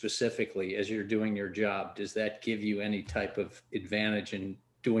you specifically as you're doing your job? Does that give you any type of advantage in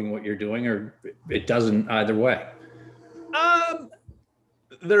doing what you're doing, or it doesn't either way?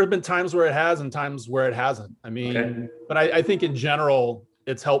 There have been times where it has and times where it hasn't. I mean, But I think in general,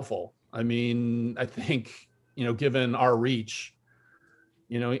 it's helpful. I mean, I think, given our reach,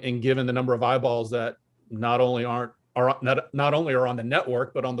 and given the number of eyeballs that not only are on the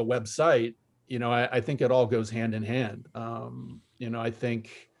network, but on the website, I think it all goes hand in hand. I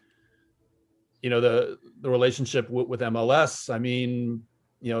think, the relationship with MLS, I mean,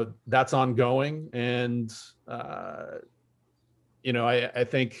 that's ongoing. And, I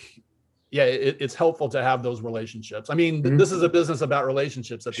think, yeah, it's helpful to have those relationships. I mean, this is a business about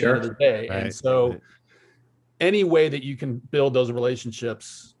relationships at the end of the day. Right. And so any way that you can build those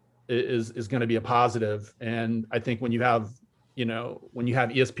relationships is going to be a positive. And I think when you have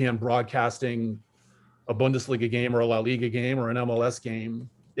ESPN broadcasting a Bundesliga game or a La Liga game or an MLS game,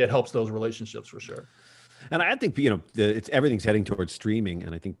 it helps those relationships for sure. And I think, everything's heading towards streaming.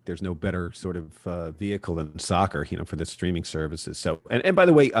 And I think there's no better sort of vehicle than soccer, for the streaming services. So, and by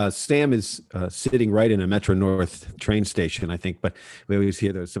the way, Sam is sitting right in a Metro North train station, I think, but we always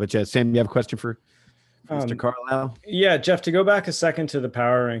hear those. So, but Sam, you have a question for Mr. Carlisle? Yeah, Jeff, to go back a second to the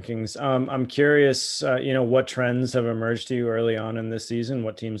power rankings, I'm curious, what trends have emerged to you early on in this season,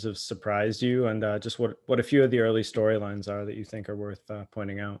 what teams have surprised you, and just what a few of the early storylines are that you think are worth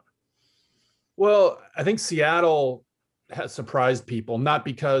pointing out. Well, I think Seattle has surprised people, not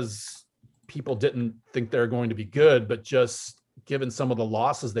because people didn't think they're going to be good, but just given some of the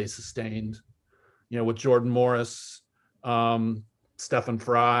losses they sustained, with Jordan Morris, Stephen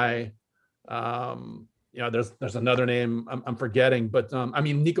Fry, there's another name I'm forgetting, but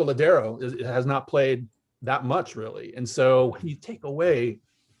Nico Ladero has not played that much really. And so when you take away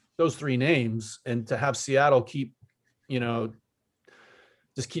those three names and to have Seattle keep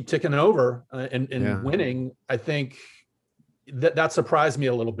ticking over and winning, I think that surprised me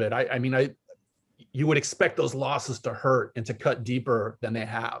a little bit. You would expect those losses to hurt and to cut deeper than they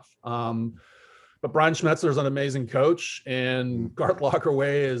have. But Brian Schmetzler is an amazing coach, and Garth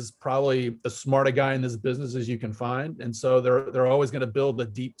Lockerway is probably as smart a guy in this business as you can find. And so they're always going to build a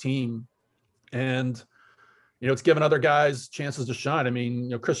deep team, and it's given other guys chances to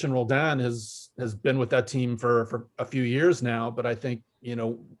shine. Christian Roldan has been with that team for a few years now, but I think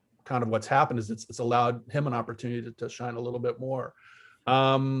kind of what's happened is it's allowed him an opportunity to shine a little bit more.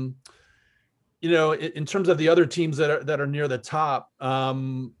 In terms of the other teams that are near the top.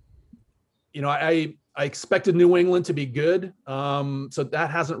 I expected New England to be good. So that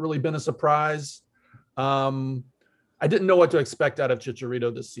hasn't really been a surprise. I didn't know what to expect out of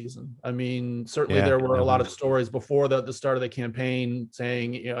Chicharito this season. Certainly there were a lot of stories before the start of the campaign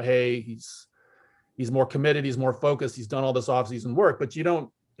saying, hey, he's more committed, he's more focused, he's done all this offseason work, but you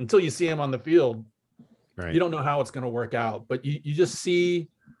don't, until you see him on the field, right, you don't know how it's going to work out. But you just see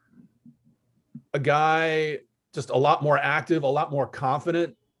a guy just a lot more active, a lot more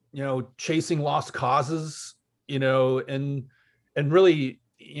confident, chasing lost causes, and really,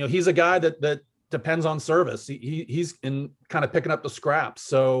 he's a guy that depends on service. He's in kind of picking up the scraps.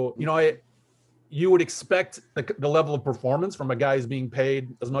 So, you would expect the level of performance from a guy who's being paid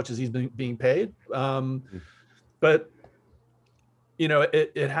as much as he's being paid. But,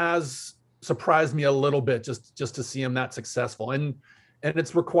 it has surprised me a little bit just to see him that successful. And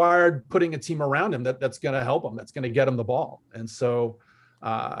it's required putting a team around him that's going to help him, that's going to get him the ball. And so,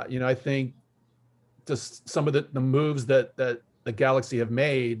 I think just some of the moves that the Galaxy have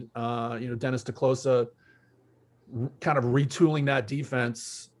made, Dennis DeClosa kind of retooling that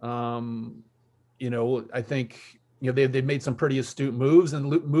defense. I think, they've made some pretty astute moves and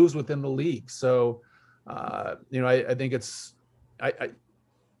moves within the league. So, I think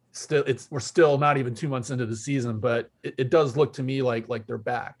we're still not even 2 months into the season, but it does look to me like they're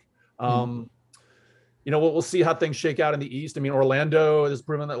back. We'll see how things shake out in the East. Orlando has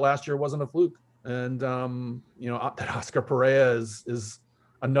proven that last year wasn't a fluke. And, that Oscar Perea is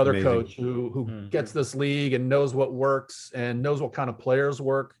another amazing coach who gets this league and knows what works and knows what kind of players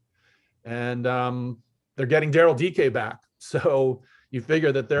work. And they're getting Daryl DK back. So you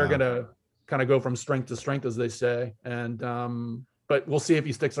figure that they're going to kind of go from strength to strength, as they say. And, but we'll see if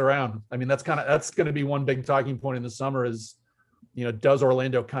he sticks around. That's going to be one big talking point in the summer is, does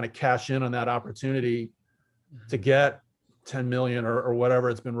Orlando kind of cash in on that opportunity to get 10 million or whatever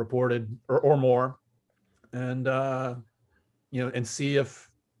it's been reported or more, and and see if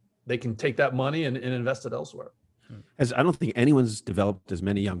they can take that money and invest it elsewhere. As I don't think anyone's developed as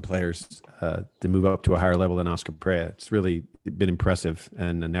many young players to move up to a higher level than Oscar Perea. It's really been impressive,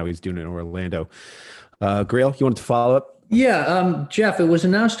 and now he's doing it in Orlando. Grayle, you wanted to follow up? Yeah, Jeff, it was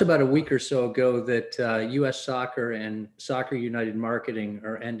announced about a week or so ago that U.S. Soccer and Soccer United Marketing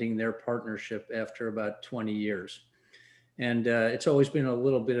are ending their partnership after about 20 years. And it's always been a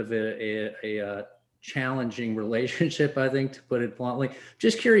little bit of a challenging relationship, I think, to put it bluntly.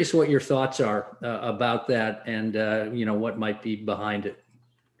 Just curious what your thoughts are about that and, what might be behind it.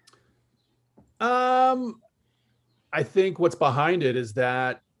 I think what's behind it is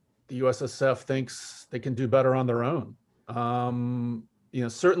that the USSF thinks they can do better on their own.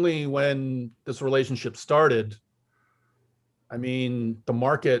 Certainly when this relationship started, the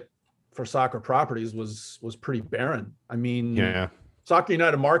market for soccer properties was pretty barren. Soccer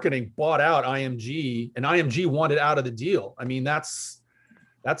United Marketing bought out IMG, and IMG wanted out of the deal. I mean, that's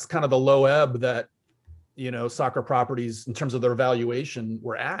kind of the low ebb that, soccer properties in terms of their valuation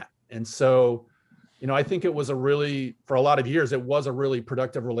were at. And so, I think it was for a lot of years, it was a really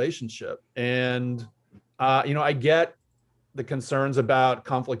productive relationship. And, I get the concerns about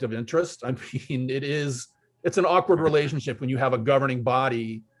conflict of interest. I mean, it's an awkward relationship when you have a governing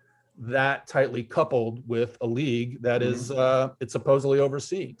body that tightly coupled with a league that is it's supposedly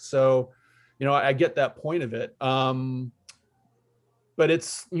overseeing. So, I get that point of it. But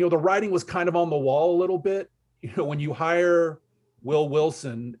it's, the writing was kind of on the wall a little bit. When you hire Will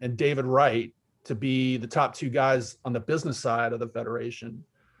Wilson and David Wright to be the top two guys on the business side of the federation,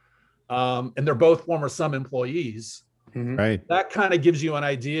 and they're both former SUM employees, right? That kind of gives you an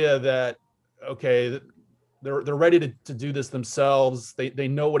idea that, okay, they're ready to do this themselves. They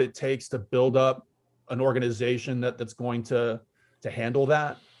know what it takes to build up an organization that's going to handle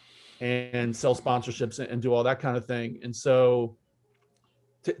that and sell sponsorships and do all that kind of thing. And so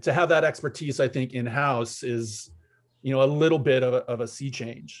to have that expertise, I think, in-house is, a little bit of a sea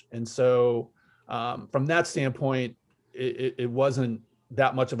change. And so from that standpoint, it wasn't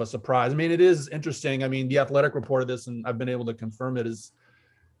that much of a surprise. I mean, it is interesting. I mean, The Athletic reported this, and I've been able to confirm it, is,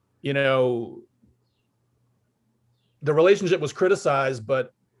 the relationship was criticized,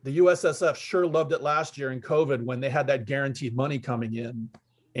 but the USSF sure loved it last year in COVID when they had that guaranteed money coming in,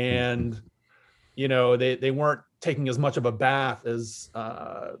 and, they weren't taking as much of a bath as,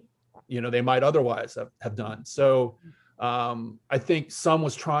 they might otherwise have done. So I think SUM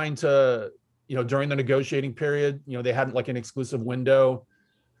was trying to, during the negotiating period, they had like an exclusive window.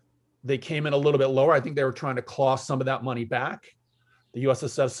 They came in a little bit lower. I think they were trying to claw some of that money back. The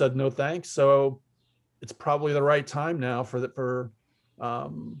USSF said no thanks. So it's probably the right time now for the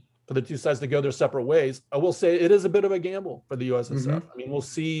two sides to go their separate ways. I will say it is a bit of a gamble for the USSF. I mean, we'll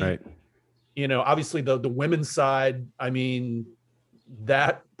see. Right. Obviously the women's side. I mean,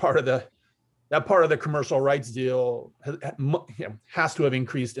 that part of the commercial rights deal has to have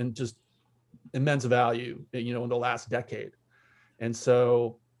increased in just immense value, in the last decade. And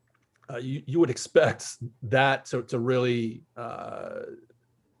so you would expect that to really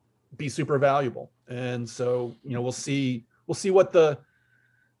be super valuable. And so, we'll see what the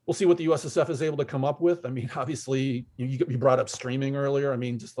USSF is able to come up with. I mean, obviously you brought up streaming earlier. I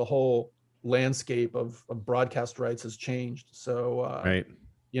mean, just the whole landscape of broadcast rights has changed. So, right.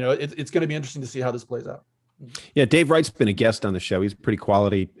 It's going to be interesting to see how this plays out. Yeah, Dave Wright's been a guest on the show. He's a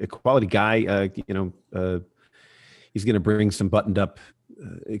quality guy. He's going to bring some buttoned up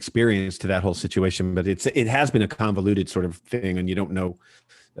experience to that whole situation. But it has been a convoluted sort of thing, and you don't know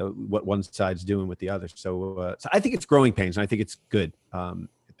what one side's doing with the other. So I think it's growing pains, and I think it's good.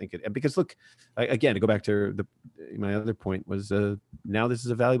 Because look, again, to go back to my other point was now this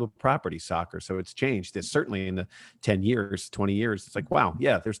is a valuable property, soccer. So it's changed. It's certainly in the 10 years, 20 years. It's like, wow,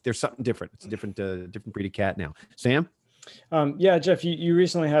 yeah, there's something different. It's a different breed of cat now. Sam? Yeah, Jeff, you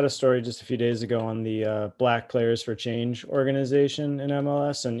recently had a story just a few days ago on the Black Players for Change organization in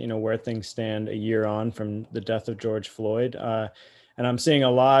MLS, and where things stand a year on from the death of George Floyd. And I'm seeing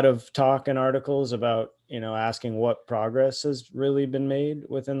a lot of talk and articles about, asking what progress has really been made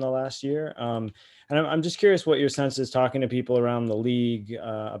within the last year. And I'm just curious what your sense is talking to people around the league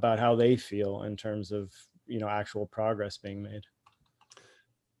about how they feel in terms of, actual progress being made.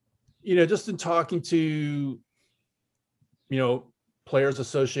 Just in talking to, players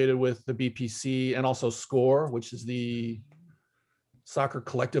associated with the BPC and also SCORE, which is the Soccer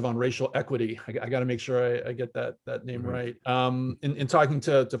Collective on Racial Equity. I got to make sure I get that name right. In talking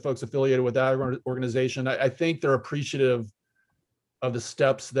to folks affiliated with that organization, I think they're appreciative of the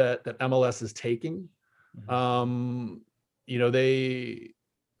steps that MLS is taking. I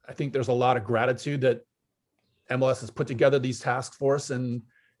think there's a lot of gratitude that MLS has put together these task force and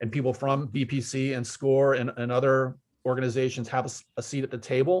people from BPC and SCORE and other organizations have a seat at the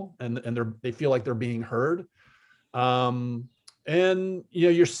table, and they feel like they're being heard. And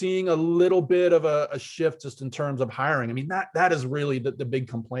you're seeing a little bit of a shift just in terms of hiring. I mean, that is really the big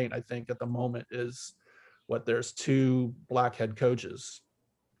complaint, I think, at the moment is there's two Black head coaches,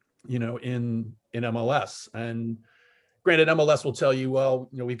 in MLS. And granted, MLS will tell you, well,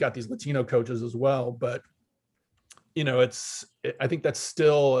 we've got these Latino coaches as well, but I think that's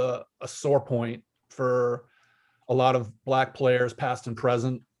still a sore point for a lot of Black players, past and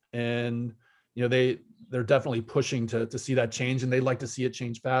present. And they're definitely pushing to see that change, and they'd like to see it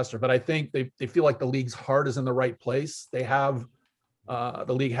change faster. But I think they feel like the league's heart is in the right place. They have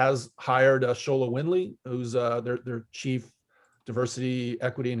the league has hired Shola Winley, who's their chief diversity,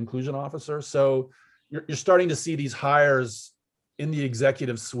 equity, and inclusion officer. So you're starting to see these hires in the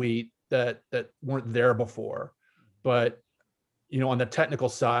executive suite that weren't there before. But, on the technical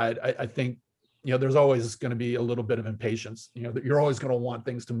side, I think, there's always going to be a little bit of impatience, that you're always going to want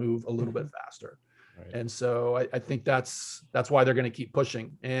things to move a little bit faster. Right. And so I think that's why they're going to keep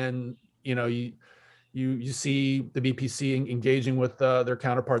pushing. And, you see the BPC engaging with their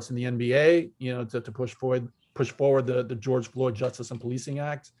counterparts in the NBA, to push forward the George Floyd Justice and Policing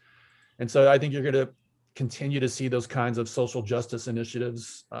Act. And so I think you're going to continue to see those kinds of social justice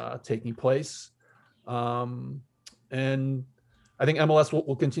initiatives taking place. And I think MLS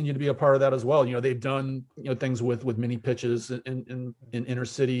will continue to be a part of that as well. They've done things with mini pitches in inner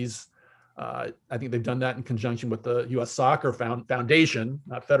cities. I think they've done that in conjunction with the U.S. Soccer Foundation,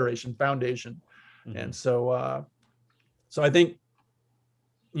 not Federation, Foundation. Mm-hmm. And so I think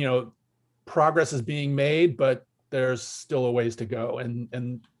progress is being made, but there's still a ways to go.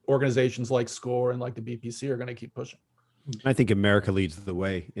 And organizations like SCORE and like the BPC are going to keep pushing. I think America leads the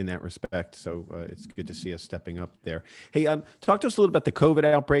way in that respect. So it's good to see us stepping up there. Hey, talk to us a little about the COVID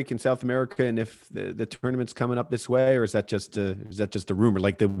outbreak in South America, and if the tournament's coming up this way, or is that just a rumor,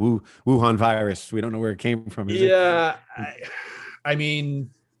 like the Wuhan virus? We don't know where it came from. I mean,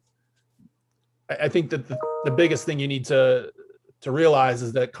 I think that the biggest thing you need to realize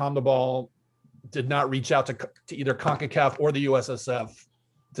is that CONMEBOL did not reach out to either CONCACAF or the USSF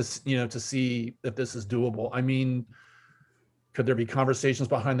to see if this is doable. I mean, could there be conversations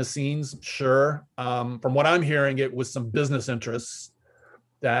behind the scenes? Sure. From what I'm hearing, it was some business interests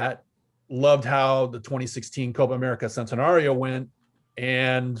that loved how the 2016 Copa America Centenario went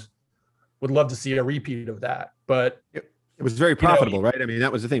and would love to see a repeat of that. But it was very profitable, right? I mean,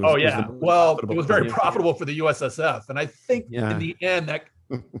 that was the thing. It was very profitable for the USSF. And I think in the end, that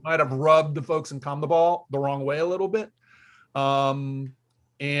might have rubbed the folks in CONMEBOL the wrong way a little bit.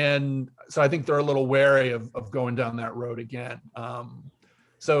 And so I think they're a little wary of going down that road again.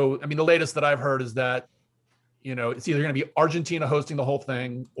 So, I mean, the latest that I've heard is that, it's either going to be Argentina hosting the whole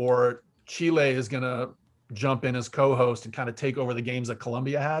thing, or Chile is going to jump in as co-host and kind of take over the games that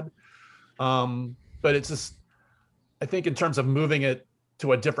Colombia had. But it's just, I think in terms of moving it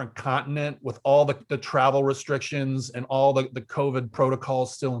to a different continent with all the travel restrictions and all the COVID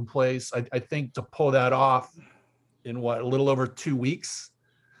protocols still in place, I think to pull that off in a little over 2 weeks,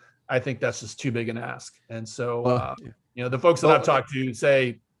 I think that's just too big an ask. And so, the folks that I've talked to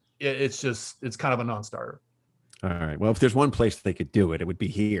say it's kind of a non-starter. All right. Well, if there's one place they could do it, it would be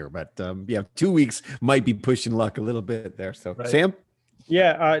here. But 2 weeks might be pushing luck a little bit there. So, right. Sam?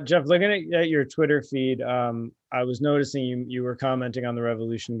 Yeah, Jeff, looking at your Twitter feed, I was noticing you were commenting on the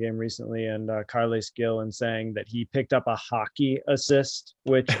Revolution game recently, and Carles Gil, and saying that he picked up a hockey assist,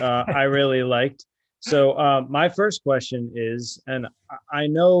 which I really liked. So my first question is, and I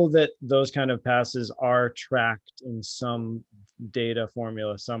know that those kind of passes are tracked in some data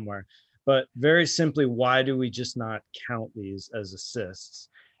formula somewhere, but very simply, why do we just not count these as assists?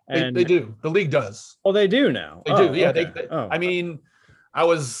 And they do. The league does. Oh, they do now. They do. Yeah. Okay. I mean, I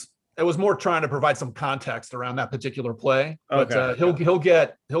was more trying to provide some context around that particular play, but he'll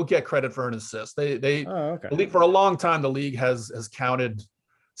get credit for an assist. The league, for a long time, the league has counted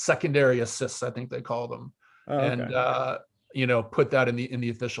secondary assists, I think they call them, put that in the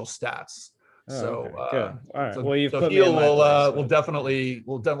official stats. Good. All right. Well, you've put me in my place,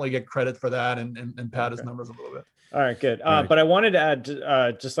 we'll definitely get credit for that and pad his numbers a little bit. All right, good. But I wanted to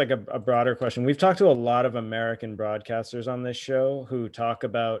add just like a broader question. We've talked to a lot of American broadcasters on this show who talk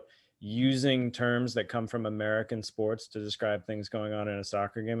about using terms that come from American sports to describe things going on in a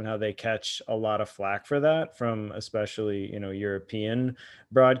soccer game, and how they catch a lot of flack for that from especially, European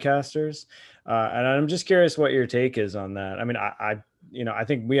broadcasters. And I'm just curious what your take is on that. I mean, I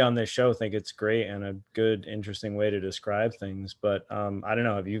think we on this show think it's great and a good, interesting way to describe things, but I don't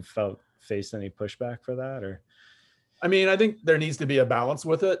know, have you faced any pushback for that? Or, I mean, I think there needs to be a balance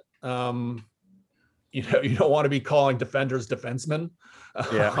with it. You don't want to be calling defenders defensemen.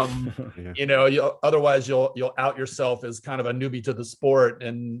 Otherwise you'll out yourself as kind of a newbie to the sport,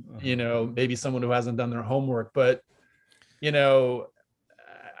 and maybe someone who hasn't done their homework. But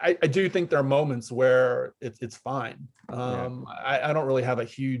I do think there are moments where it's fine. I don't really have a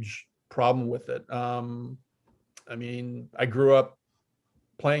huge problem with it. I mean, I grew up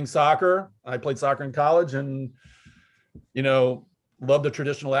playing soccer. I played soccer in college, and love the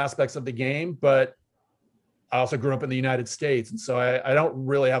traditional aspects of the game, but I also grew up in the United States. And so I don't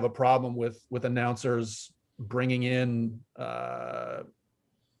really have a problem with announcers bringing in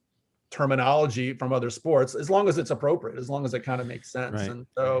terminology from other sports, as long as it's appropriate, as long as it kind of makes sense. Right. And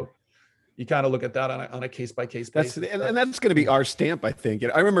so, you kind of look at that on a case-by-case basis. And that's going to be our stamp, I think.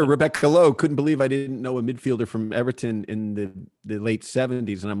 I remember Rebecca Lowe couldn't believe I didn't know a midfielder from Everton in the late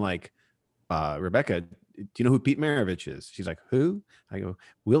 70s. And I'm like, Rebecca, do you know who Pete Maravich is? She's like, who? I go,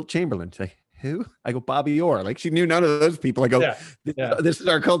 Wilt Chamberlain. She's like, who? I go, Bobby Orr. Like, she knew none of those people. I go, this is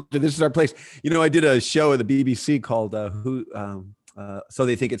our culture. This is our place. I did a show at the BBC called So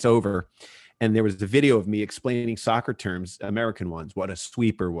They Think It's Over. And there was a video of me explaining soccer terms, American ones, what a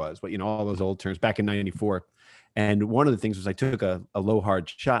sweeper was, all those old terms back in '94. And one of the things was I took a low hard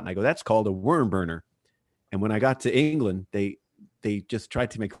shot and I go, that's called a worm burner. And when I got to England, they just tried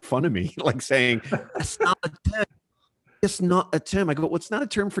to make fun of me, like saying, that's not a term. It's not a term. I go, well, it's not a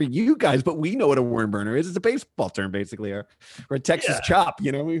term for you guys, but we know what a worm burner is. It's a baseball term, basically, or a Texas chop,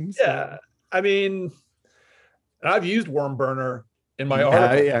 Yeah. I mean, I've used worm burner in my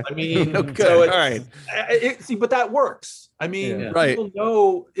article. Yeah. I mean, okay. So all right. But that works. I mean, people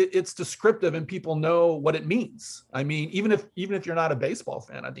know it's descriptive and people know what it means. I mean, even if you're not a baseball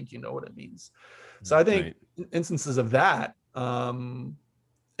fan, I think you know what it means. So I think instances of that,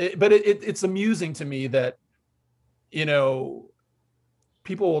 it's amusing to me that,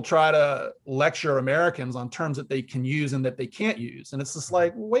 people will try to lecture Americans on terms that they can use and that they can't use. And it's just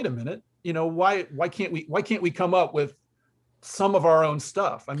like, well, wait a minute, why can't we come up with some of our own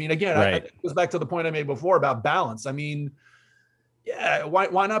stuff? I mean, again, it goes back to the point I made before about balance. I mean,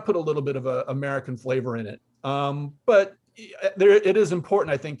 why not put a little bit of a American flavor in it? But it is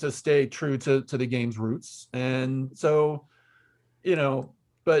important, I think, to stay true to the game's roots. And so,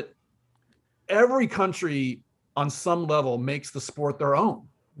 but every country on some level makes the sport their own.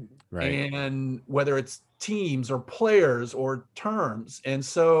 Right. And whether it's teams or players or terms. And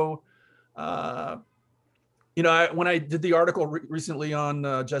so, when I did the article recently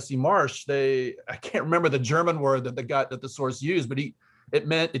on Jesse Marsch, I can't remember the German word that the source used, but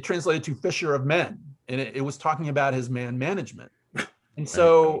it translated to fisher of men, and it was talking about his man management. And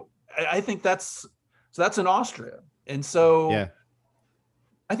so I think that's in Austria, and so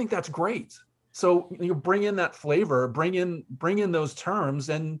I think that's great. So you bring in that flavor, bring in those terms,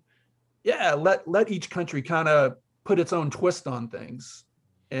 and let each country kind of put its own twist on things.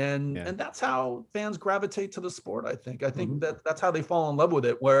 And that's how fans gravitate to the sport. I think that's how they fall in love with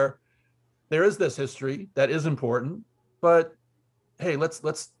it, where there is this history that is important, but hey,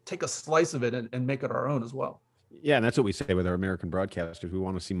 let's take a slice of it and make it our own as well. Yeah, and that's what we say with our American broadcasters. We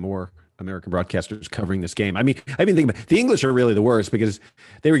want to see more American broadcasters covering this game. I mean, I've been thinking about the English are really the worst because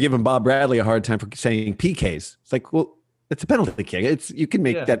they were giving Bob Bradley a hard time for saying PKs. It's like, well, it's a penalty kick. You can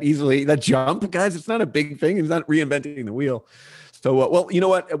make that easily. That jump, guys, it's not a big thing. It's not reinventing the wheel. So, well, you know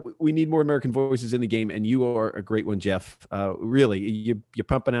what? We need more American voices in the game, and you are a great one, Jeff. Really, you're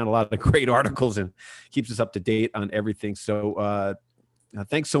pumping out a lot of great articles and keeps us up to date on everything. So,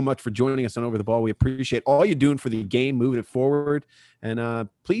 thanks so much for joining us on Over the Ball. We appreciate all you're doing for the game, moving it forward, and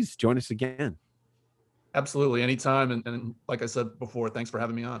please join us again. Absolutely, anytime. And like I said before, thanks for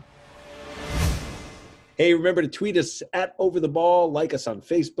having me on. Hey, remember to tweet us at Over the Ball, like us on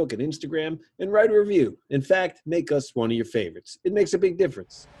Facebook and Instagram, and write a review. In fact, make us one of your favorites. It makes a big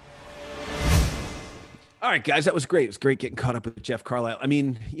difference. All right, guys, that was great. It was great getting caught up with Jeff Carlisle. I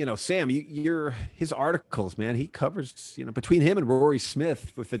mean, Sam, you're his articles, man. He covers, between him and Rory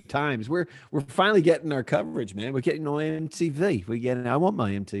Smith with the Times, we're finally getting our coverage, man. We're getting on MTV. I want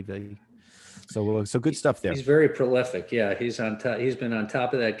my MTV. So good stuff there. He's very prolific. Yeah, he's on top. He's been on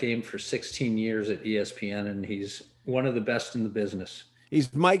top of that game for 16 years at ESPN, and he's one of the best in the business.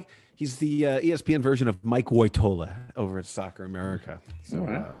 He's Mike. He's the ESPN version of Mike Wojtola over at Soccer America.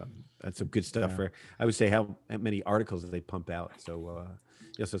 So that's some good stuff. For I would say how many articles they pump out. So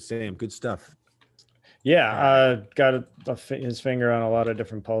so Sam, good stuff. Yeah, got his finger on a lot of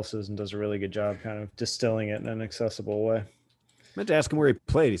different pulses and does a really good job kind of distilling it in an accessible way. I meant to ask him where he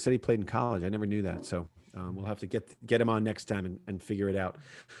played. He said he played in college. I never knew that. So we'll have to get him on next time and figure it out.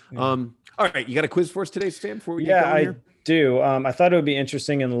 Yeah. All right. You got a quiz for us today, Sam, before we get going here? I do. I thought it would be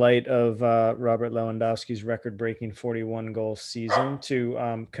interesting in light of Robert Lewandowski's record-breaking 41-goal season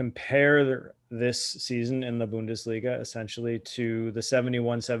to compare this season in the Bundesliga essentially to the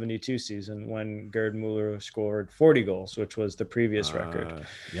 71-72 season when Gerd Müller scored 40 goals, which was the previous record.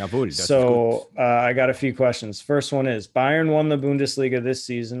 So I got a few questions. First one is, Bayern won the Bundesliga this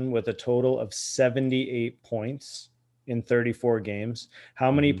season with a total of 78 points in 34 games. How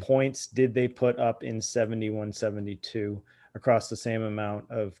many points did they put up in 71-72 across the same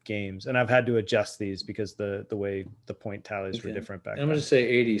amount of games? And I've had to adjust these because the way the point tallies were different back then. I'm going to say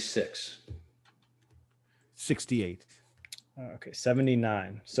 86. 68. Okay,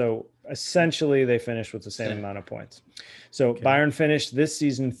 79. So essentially they finished with the same amount of points. So Bayern finished this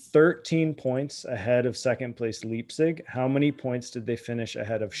season 13 points ahead of second place Leipzig. How many points did they finish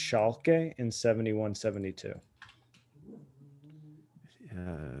ahead of Schalke in 71-72?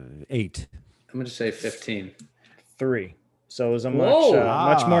 8. I'm going to say 15. 3. So it was a Whoa.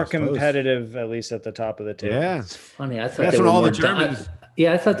 much more Close. competitive, at least at the top of the table. Yeah. It's funny. I thought That's they when were all more the Germans.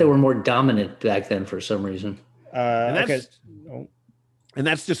 I thought they were more dominant back then for some reason. Okay. And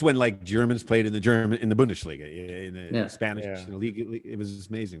that's just when like Germans played in the Bundesliga, in the Spanish league. It was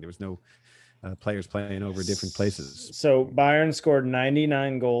amazing. There was no players playing over different places. So Bayern scored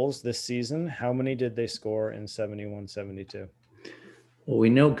 99 goals this season. How many did they score in 71-72? Well, we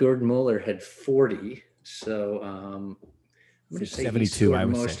know Gerd Muller had 40. So I'm going to say 72. I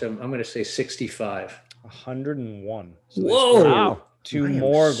would say. I'm going to say 65. 101. So Whoa! Wow. 2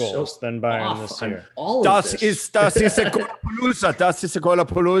 more goals than Bayern this year. Das ist a Golapalooza. Das ist a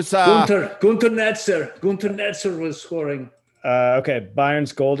Golapalooza. Gunter Netzer was scoring. Okay,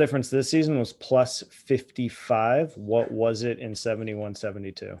 Bayern's goal difference this season was plus 55. What was it in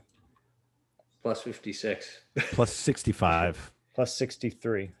 71-72? Plus 56. Plus 65. Plus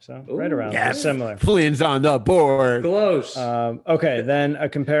 63. So Ooh, right around yes. similar. Flynn's on the board. Close. Okay, then a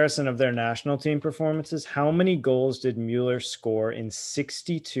comparison of their national team performances. How many goals did Mueller score in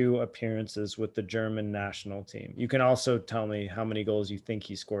 62 appearances with the German national team? You can also tell me how many goals you think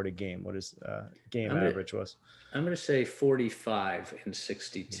he scored a game. What his game average was. I'm going to say 45 and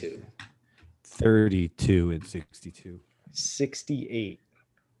 62. 32 and 62. 68.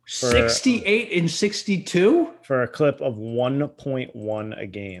 68 and 62? For a clip of 1.1 a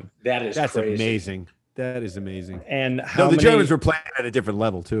game. That's crazy. Amazing. That is amazing. And how the many... Germans were playing at a different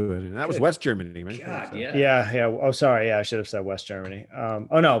level too. And that was West Germany, right? God, Yeah. Oh, sorry. Yeah, I should have said West Germany. I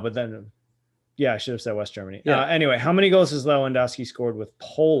should have said West Germany. Yeah. Anyway, how many goals has Lewandowski scored with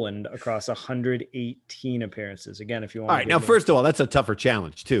Poland across 118 appearances? Again, if you want. All right. Now, first of all, that's a tougher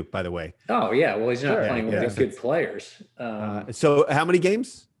challenge too, by the way. Oh, yeah. Well, he's not playing with the good players. So how many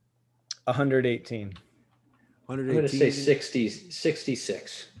games? 118. I'm going to say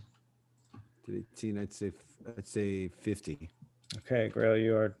 66. 18, I'd say 50. Okay, Grayle,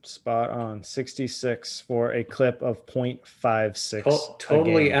 you are spot on. 66 for a clip of 0.56.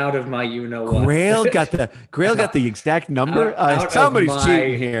 Totally out of my what. Grayle got the exact number. Somebody's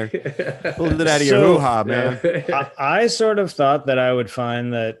cheating here. Pulled it out of your hoo-ha, man. I sort of thought that I would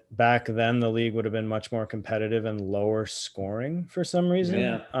find that back then the league would have been much more competitive and lower scoring for some reason.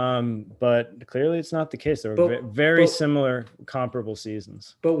 Yeah. But clearly it's not the case. There were very similar, comparable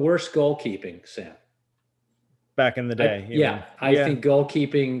seasons. But worse goalkeeping, Sam. Back in the day. I think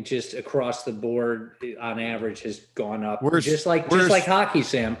goalkeeping just across the board on average has gone up. Just like hockey,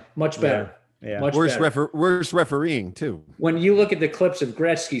 Sam. Much better. Yeah. Much worse better. Worse refereeing too. When you look at the clips of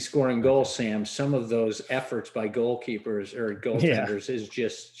Gretzky scoring goals, Sam, some of those efforts by goalkeepers or goaltenders is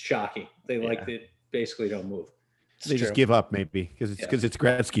just shocking. They basically don't move. They just give up maybe because it's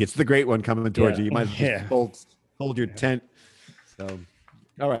Gretzky. It's the great one coming towards you. You might just hold your tent. So,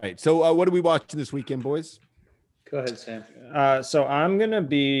 all right. So what are we watching this weekend, boys? Go ahead, Sam. So I'm going to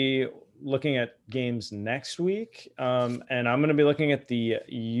be looking at games next week, and I'm going to be looking at the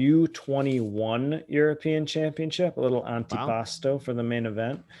U21 European Championship, a little antipasto for the main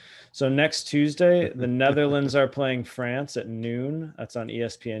event. So next Tuesday, the Netherlands are playing France at noon. That's on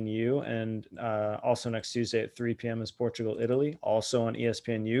ESPNU. And also next Tuesday at 3 p.m. is Portugal, Italy, also on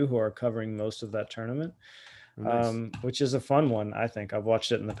ESPNU, who are covering most of that tournament. Nice. Which is a fun one, I think. I've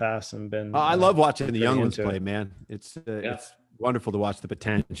watched it in the past and been. I love watching the young ones play, man. It's wonderful to watch the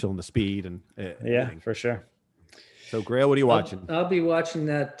potential and the speed and everything. For sure. So, Grayle, what are you watching? I'll be watching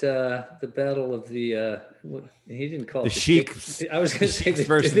that the battle of the. He didn't call it the Sheik. I was going to say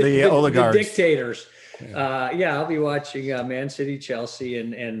versus the oligarchs, the dictators. I'll be watching Man City, Chelsea,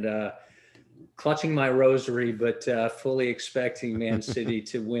 and clutching my rosary, but fully expecting Man City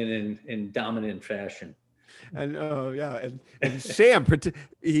to win in dominant fashion. And and Sam,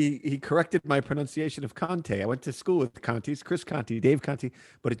 he corrected my pronunciation of Conte. I went to school with Contes, Chris Conte, Dave Conte,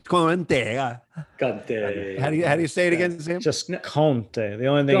 but it's Conte. Conte. How do you say it again, Sam? Just Conte. The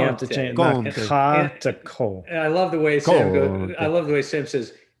only thing you have to change is Ka to Ko. I love the way Sam goes. I love the way Sam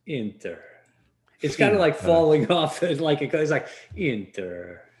says Inter. It's kind of like falling off. It's like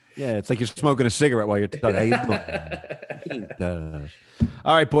Inter. Yeah, it's like you're smoking a cigarette while you're talking.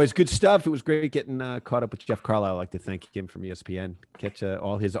 All right, boys, good stuff. It was great getting caught up with Jeff Carlisle. I'd like to thank him from ESPN. Catch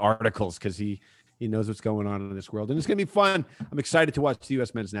all his articles because he knows what's going on in this world. And it's going to be fun. I'm excited to watch the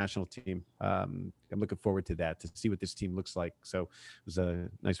U.S. men's national team. I'm looking forward to that, to see what this team looks like. So it was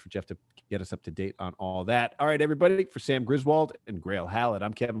nice for Jeff to get us up to date on all that. All right, everybody, for Sam Griswold and Grayle Hallett,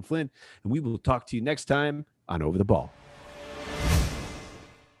 I'm Kevin Flynn, and we will talk to you next time on Over the Ball.